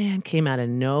 "This man came out of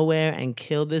nowhere and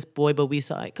killed this boy, but we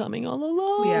saw it coming all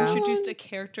along." Yeah. Introduced a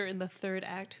character in the third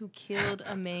act who killed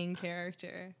a main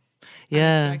character.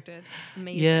 Yeah. Unexpected.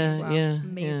 Amazing. Yeah, Wow. yeah,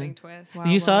 Amazing yeah. twist. Wow.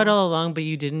 You saw it all along, but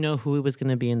you didn't know who it was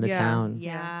going to be in the Yeah. town.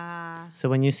 Yeah. So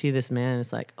when you see this man,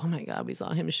 it's like, oh my God, we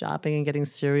saw him shopping and getting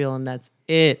cereal, and that's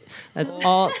it. That's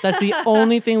all. That's the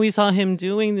only thing we saw him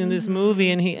doing in this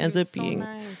movie, and he ends was up so being.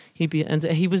 nice. He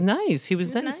was nice. He was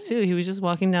nice nice. too. He was just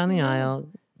walking down the aisle,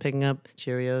 picking up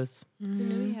Cheerios. Who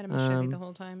knew he had a machete the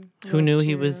whole time? Who Love knew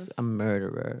he was Cheerios. a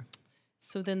murderer?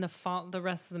 So then the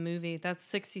rest of the movie, that's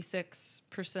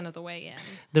 66% of the way in.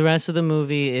 The rest of the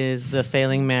movie is the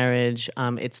failing marriage.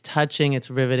 It's touching, it's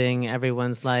riveting.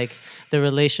 Everyone's like, the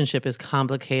relationship is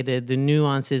complicated. The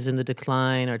nuances in the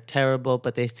decline are terrible,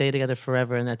 but they stay together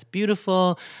forever, and that's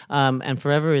beautiful. And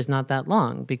forever is not that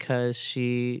long because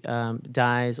she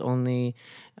dies only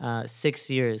 6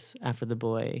 years after the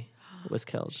boy was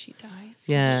killed. She dies.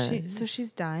 Yeah, So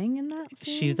she's dying in that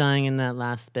scene? she's dying in that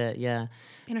last bit. Yeah.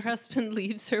 And her husband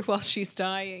leaves her while she's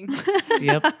dying.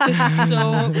 Yep. It's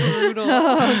so brutal.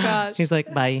 Oh gosh. He's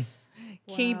like, bye.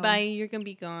 Okay, Wow. bye. You're going to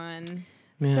be gone.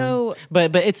 Yeah. So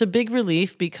But it's a big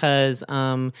relief because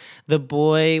the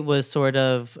boy was sort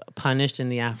of punished in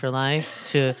the afterlife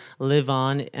to live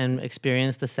on and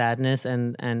experience the sadness,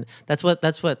 and that's what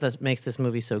makes this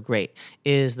movie so great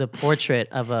is the portrait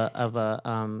of a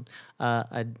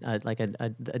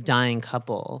dying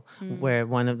couple where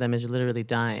one of them is literally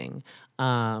dying.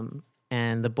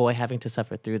 And the boy having to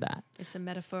suffer through that. It's a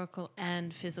metaphorical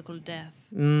and physical death.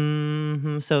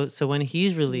 So when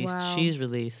he's released, Wow. she's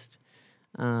released.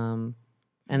 And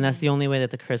that's the only way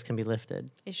that the curse can be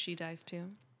lifted. Is she dies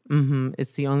too?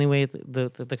 It's the only way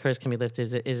the curse can be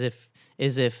lifted is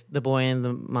if the boy and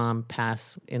the mom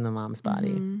pass in the mom's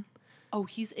body. Oh,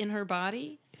 he's in her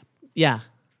body? Yeah,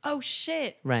 Oh,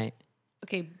 shit. right.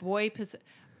 Okay, boy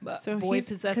So boy he's-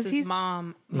 'cause possesses he's-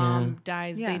 mom. Mom Yeah.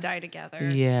 dies. Yeah. They die together.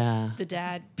 Yeah. The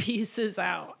dad pieces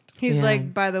out. he's Yeah.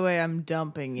 like, by the way, I'm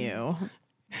dumping you.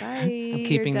 Bye. I'm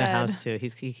keeping the house too. He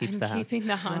keeps I'm the house. keeping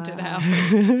the haunted Wow.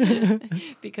 house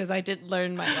because I did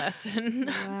learn my lesson.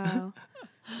 Wow.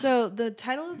 So the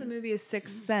title of the movie is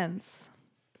Sixth Sense.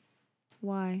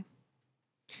 Why?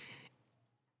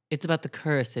 It's about the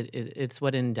curse. It's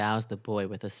what endows the boy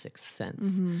with a sixth sense.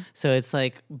 Mm-hmm. So it's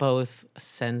like both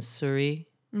sensory,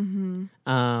 and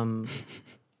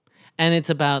it's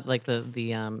about like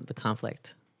the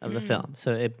conflict of the film.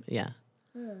 So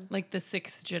Like the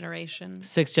sixth generation.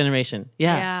 sixth generation.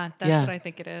 Yeah, that's yeah. what I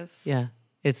think it is. Yeah,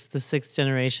 it's the sixth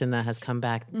generation that has come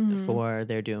back for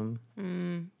their doom,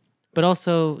 Mm. but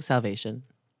also salvation.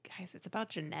 Guys, it's about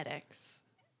genetics.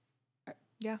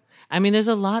 Yeah. I mean, there's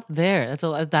a lot there.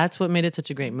 That's what made it such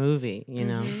a great movie, you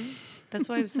know? That's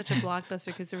why it was such a blockbuster,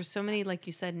 because there were so many, like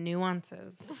you said,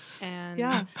 nuances and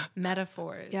Yeah.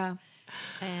 metaphors. Yeah.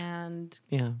 And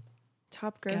Yeah.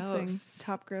 Top grossing. Ghosts.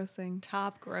 Top grossing.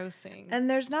 top grossing. And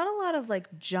there's not a lot of like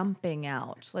jumping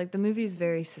out. Like the movie's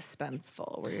very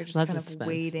suspenseful, where you're just Lots kind of of suspense,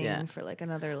 waiting yeah. for like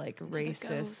another like racist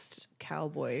ghost.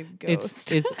 cowboy ghost.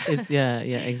 It's yeah,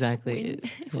 exactly.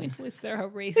 When was there a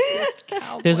racist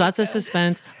cowboy? There's lots of ghost?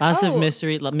 suspense, lots of Oh.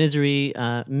 mystery,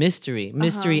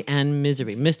 mystery, and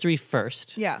misery. Mystery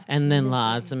first, Yeah. and then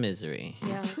lots of misery.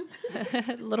 Yeah.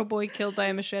 Little boy killed by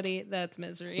a machete. That's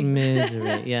misery.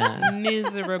 Misery, yeah,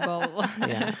 Miserable.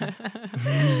 yeah.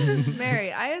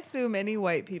 Mary, I assume any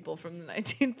white people from the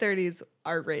 1930s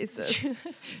are racist.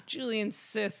 Julie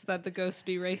insists that the ghosts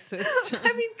be racist.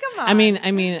 I mean, come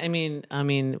on. I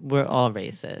mean, we're all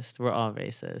racist. We're all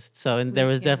racist. So and there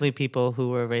was Yeah. definitely people who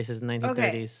were racist in the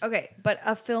 1930s. Okay, but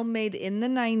a film made in the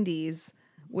 90s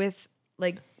with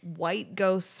like white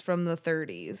ghosts from the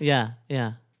 30s. Yeah,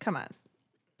 yeah. Come on.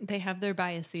 They have their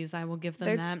biases. I will give them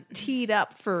They're that. teed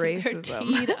up for They're racism.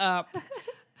 teed up.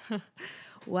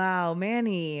 Wow,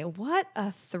 Manny, what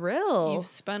a thrill. You've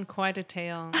spun quite a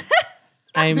tale.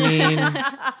 I mean,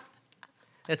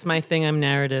 that's my thing. I'm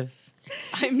narrative.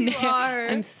 I'm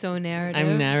I'm so narrative.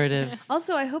 I'm narrative.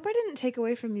 Also, I hope I didn't take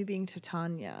away from you being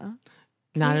Titania.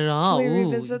 Not at all. Can we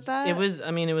Ooh, revisit that? It was.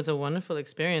 I mean, it was a wonderful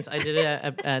experience. I did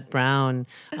it at Brown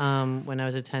when I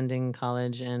was attending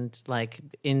college and like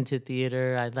into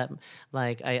theater.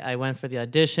 I went for the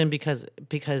audition because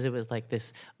it was like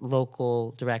this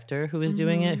local director who was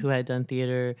doing it, who had done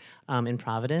theater in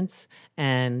Providence,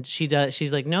 and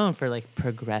she's like known for like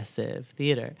progressive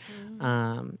theater,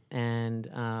 I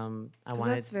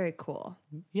wanted. That's very cool.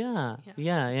 Yeah.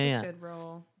 Good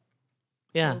role.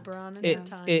 Yeah, Oberon and it,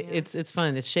 Titania. it's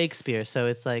fun. It's Shakespeare, so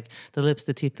it's like the lips,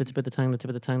 the teeth, the tip of the tongue, the tip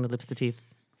of the tongue, the lips, the teeth.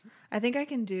 I think I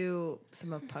can do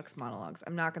some of Puck's monologues.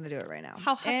 I'm not going to do it right now.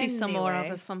 How happy some more of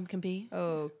Anyway. us some can be.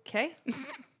 Okay.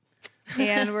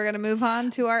 And we're going to move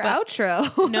on to our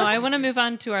outro. No, I want to move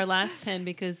on to our last pin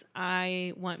because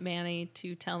I want Manny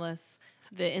to tell us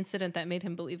the incident that made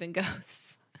him believe in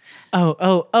ghosts.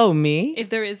 Oh, me? If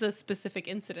there is a specific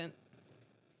incident.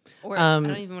 Or I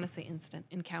don't even want to say incident,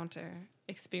 encounter,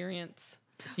 experience.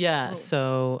 Yeah.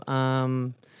 So,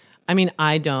 I mean,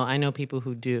 I don't. I know people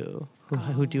who do,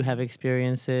 who do have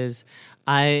experiences.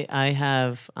 I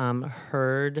have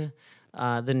heard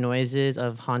the noises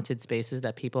of haunted spaces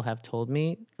that people have told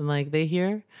me like they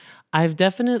hear. I've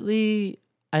definitely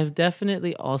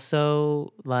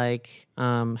also like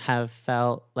have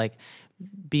felt like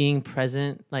being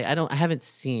present. Like I haven't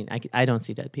seen. I don't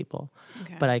see dead people,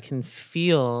 Okay. but I can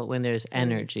feel when there's So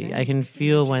energy. I can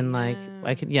feel when like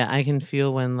yeah. I can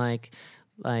feel when like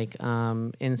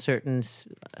in a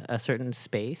certain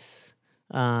space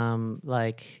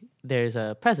like there's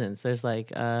a presence. There's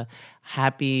like a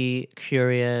happy,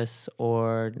 curious,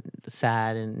 or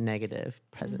sad and negative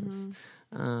presence.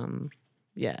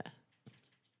 Yeah.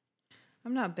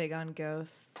 I'm not big on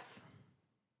ghosts.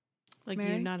 Like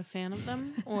Mary? you're not a fan of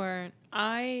them? Or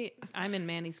I'm in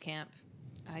Manny's camp.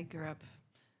 I grew up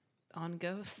on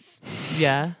ghosts.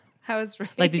 Yeah. I was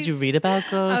raised. Like, did you read about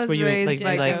ghosts? was Were you raised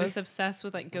by I ghosts. was obsessed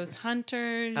with like ghost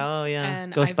hunters. Oh, yeah.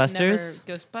 And Ghostbusters?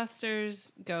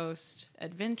 Ghostbusters, ghost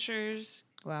adventures.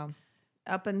 Wow.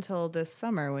 Up until this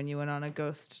summer when you went on a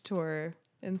ghost tour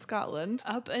in Scotland.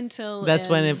 Up until That's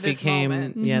when it this became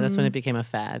moment, that's when it became a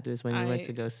fad. Was when you went I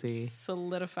to go see.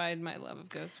 solidified my love of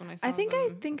ghosts when I saw I think I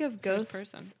them think of first ghosts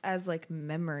person. as like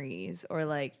memories or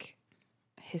like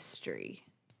history.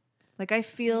 Like I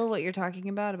feel what you're talking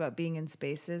about being in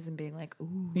spaces and being like,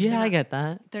 ooh. Yeah, I get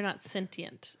that. They're not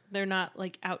sentient. They're not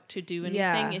like out to do anything.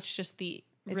 Yeah. It's just the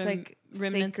It's like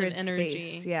remnants of sacred energy.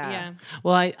 space, yeah.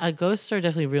 Well, ghosts are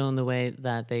definitely real in the way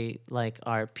that they like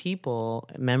are people,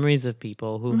 memories of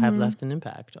people who have left an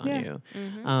impact on Yeah.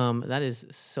 you. That is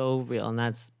so real and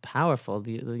that's powerful.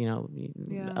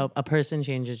 Yeah. A person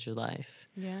changes your life.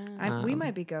 Yeah. We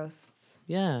might be ghosts.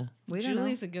 Yeah, We don't know.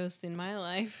 Julie's a ghost in my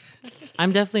life.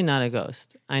 I'm definitely not a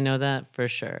ghost. I know that for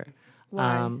sure.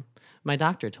 Why? My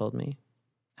doctor told me.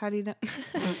 How do you know?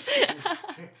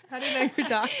 How do you know your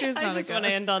doctor's not I a just ghost? want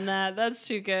to end on that. That's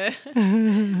too good.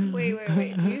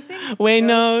 Wait. Do you think? Wait,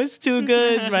 no, ghosts- it's too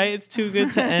good, right? It's too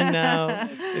good to end now.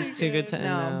 It's too good to end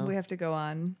No, now. we have to go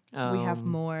on. We have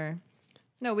more.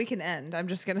 No, we can end. I'm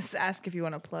just gonna ask if you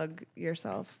want to plug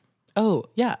yourself. Oh,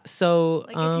 yeah. So,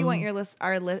 Like if you want your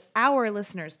our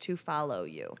listeners to follow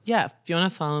you. yeah, if you want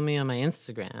to follow me on my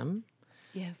Instagram,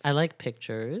 Yes. I like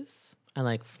pictures. I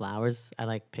like flowers. I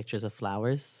like pictures of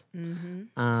flowers.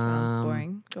 Sounds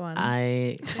boring. Go on.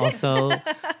 I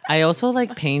also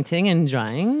like painting and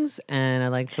drawings, and I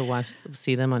like to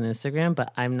see them on Instagram.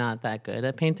 But I'm not that good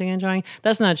at painting and drawing.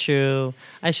 That's not true.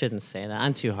 I shouldn't say that.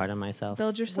 I'm too hard on myself.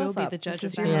 Build yourself We'll up. be the judge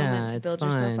This is of your that. moment to it's build fine.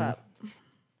 yourself up.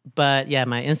 But yeah,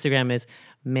 my Instagram is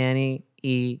Manny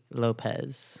E.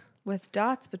 Lopez. With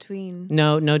dots between.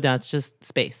 No dots, just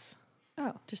space.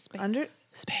 Oh, Just space. Under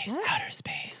Space, What? outer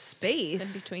space. space.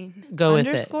 in between. Go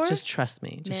Underscore? with it. Just trust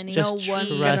me. Just, Manny. just No one's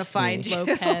trust gonna me. find you.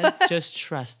 Lopez. Just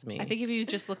trust me. I think if you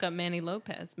just look up Manny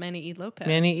Lopez, Manny E. Lopez.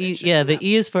 Manny it E. should Yeah, come the up.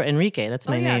 E is for Enrique. That's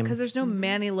Oh my yeah, name. because there's no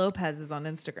Manny Lopez's on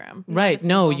Instagram. Right. a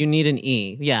No, single. you need an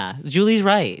E. Yeah. Julie's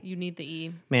right, You need the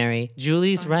E. Mary.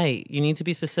 Julie's right. You need to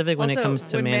be specific when it Also, comes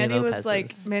to when Manny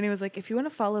Lopez's. Manny was like, if you want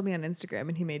to follow me on Instagram,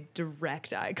 and he made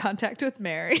direct eye contact with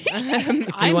Mary.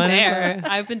 I'm wanna- there.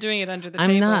 I've been doing it under the I'm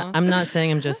table. not. I'm not saying.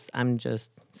 I'm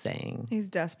just saying. He's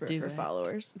desperate Do for it.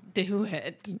 followers. Do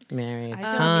it. Mary, it's I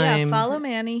don't- time. Yeah, follow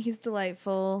Manny. He's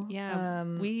delightful. Yeah,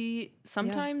 we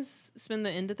sometimes spend the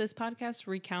end of this podcast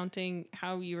recounting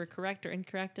how you were correct or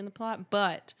incorrect in the plot.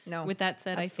 But No, with that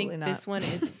said, I think absolutely this one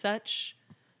is such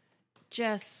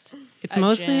just It's a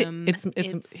mostly. gem.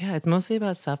 It's mostly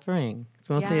about suffering. It's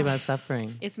mostly Yeah. about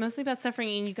suffering. It's mostly about suffering,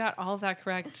 and you got all of that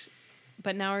correct.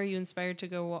 But now, are you inspired to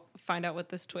go find out what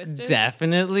this twist is?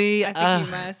 Definitely. I think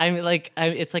you must. I'm like.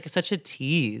 It's like such a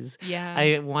tease. Yeah.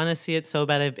 I want to see it so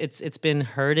bad. It's been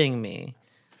hurting me.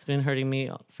 It's been hurting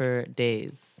me for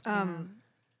days.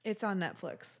 It's on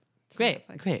Netflix. Great.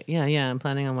 Netflix. Great. Yeah. I'm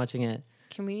planning on watching it.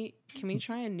 Can we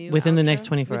try a new Within the outro? next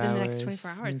 24 Within the next hours,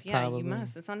 24 hours? Yeah, probably. you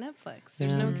must. It's on Netflix.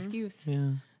 There's no Yeah. excuse.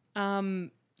 Yeah. Can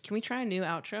we try a new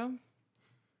outro?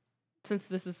 Since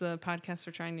this is a podcast for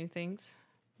trying new things,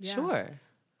 Sure.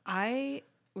 I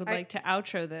would like to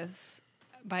outro this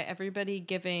by everybody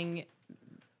giving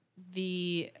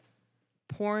the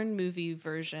porn movie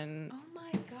version Oh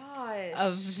my gosh.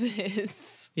 of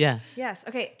this. Yeah. Yes.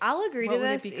 Okay. I'll agree What to would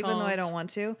it this, be even though I called? don't want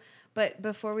to. But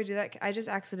before we do that, I just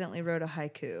accidentally wrote a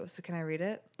haiku. So can I read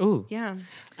it? Ooh. Yeah.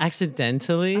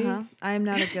 Accidentally. Uh-huh. I am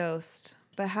not a ghost,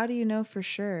 but how do you know for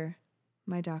sure?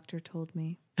 My doctor told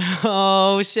me.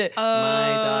 Oh shit. My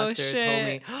Oh, doctor told shit.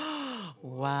 me.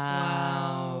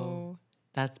 Wow.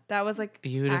 That's That was like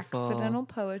beautiful. accidental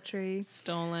poetry.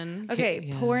 Stolen. Okay,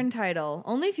 yeah. porn title.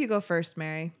 Only if you go first,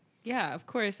 Mary. Yeah, of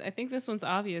course. I think this one's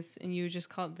obvious, and you just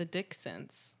call it the dick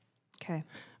sense. Okay.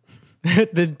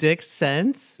 the dick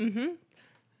sense. Mm-hmm.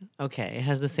 Okay, it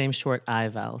has the same short I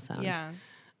vowel sound. Yeah.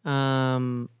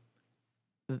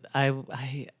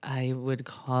 I would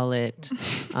call it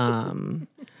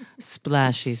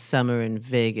Splashy Summer in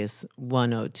Vegas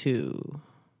 102,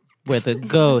 where the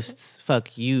ghosts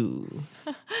fuck you.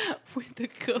 With the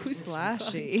ghost.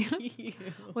 Splashy.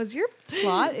 Was your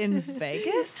plot in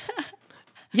Vegas?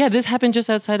 Yeah, this happened just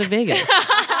outside of Vegas.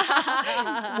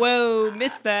 Whoa,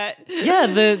 missed that. Yeah,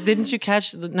 didn't you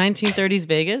catch the 1930s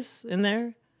Vegas in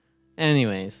there?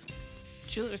 Anyways,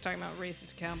 Julie was talking about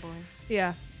racist cowboys.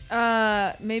 Yeah.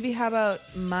 Maybe how about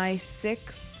my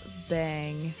sixth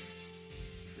bang?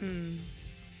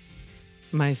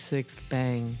 my sixth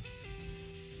bang.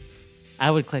 I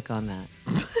would click on that.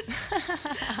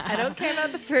 I don't care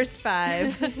about the first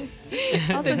five.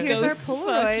 Also, The here's our ghosts fuck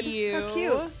Polaroid. you. How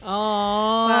cute. Oh,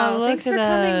 Wow, look thanks at for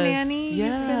coming, us. Manny. Yeah.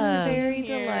 You've been very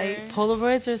Here. delightful.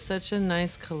 Polaroids are such a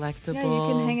nice collectible. Yeah,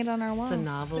 you can hang it on our wall. It's a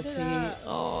novelty.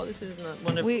 Oh, this is not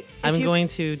wonderful. We- if I'm you- going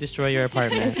to destroy your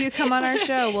apartment. If you come on our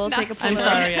show, we'll take a Polaroid. I'm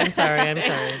sorry. I'm sorry. I'm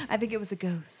sorry. I think it was a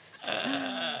ghost.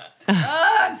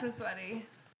 I'm so sweaty.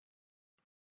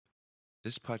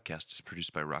 This podcast is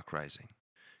produced by Rock Rising.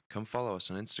 Come follow us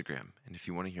on Instagram, and if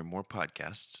you want to hear more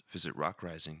podcasts, visit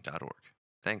rockrising.org.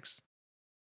 Thanks.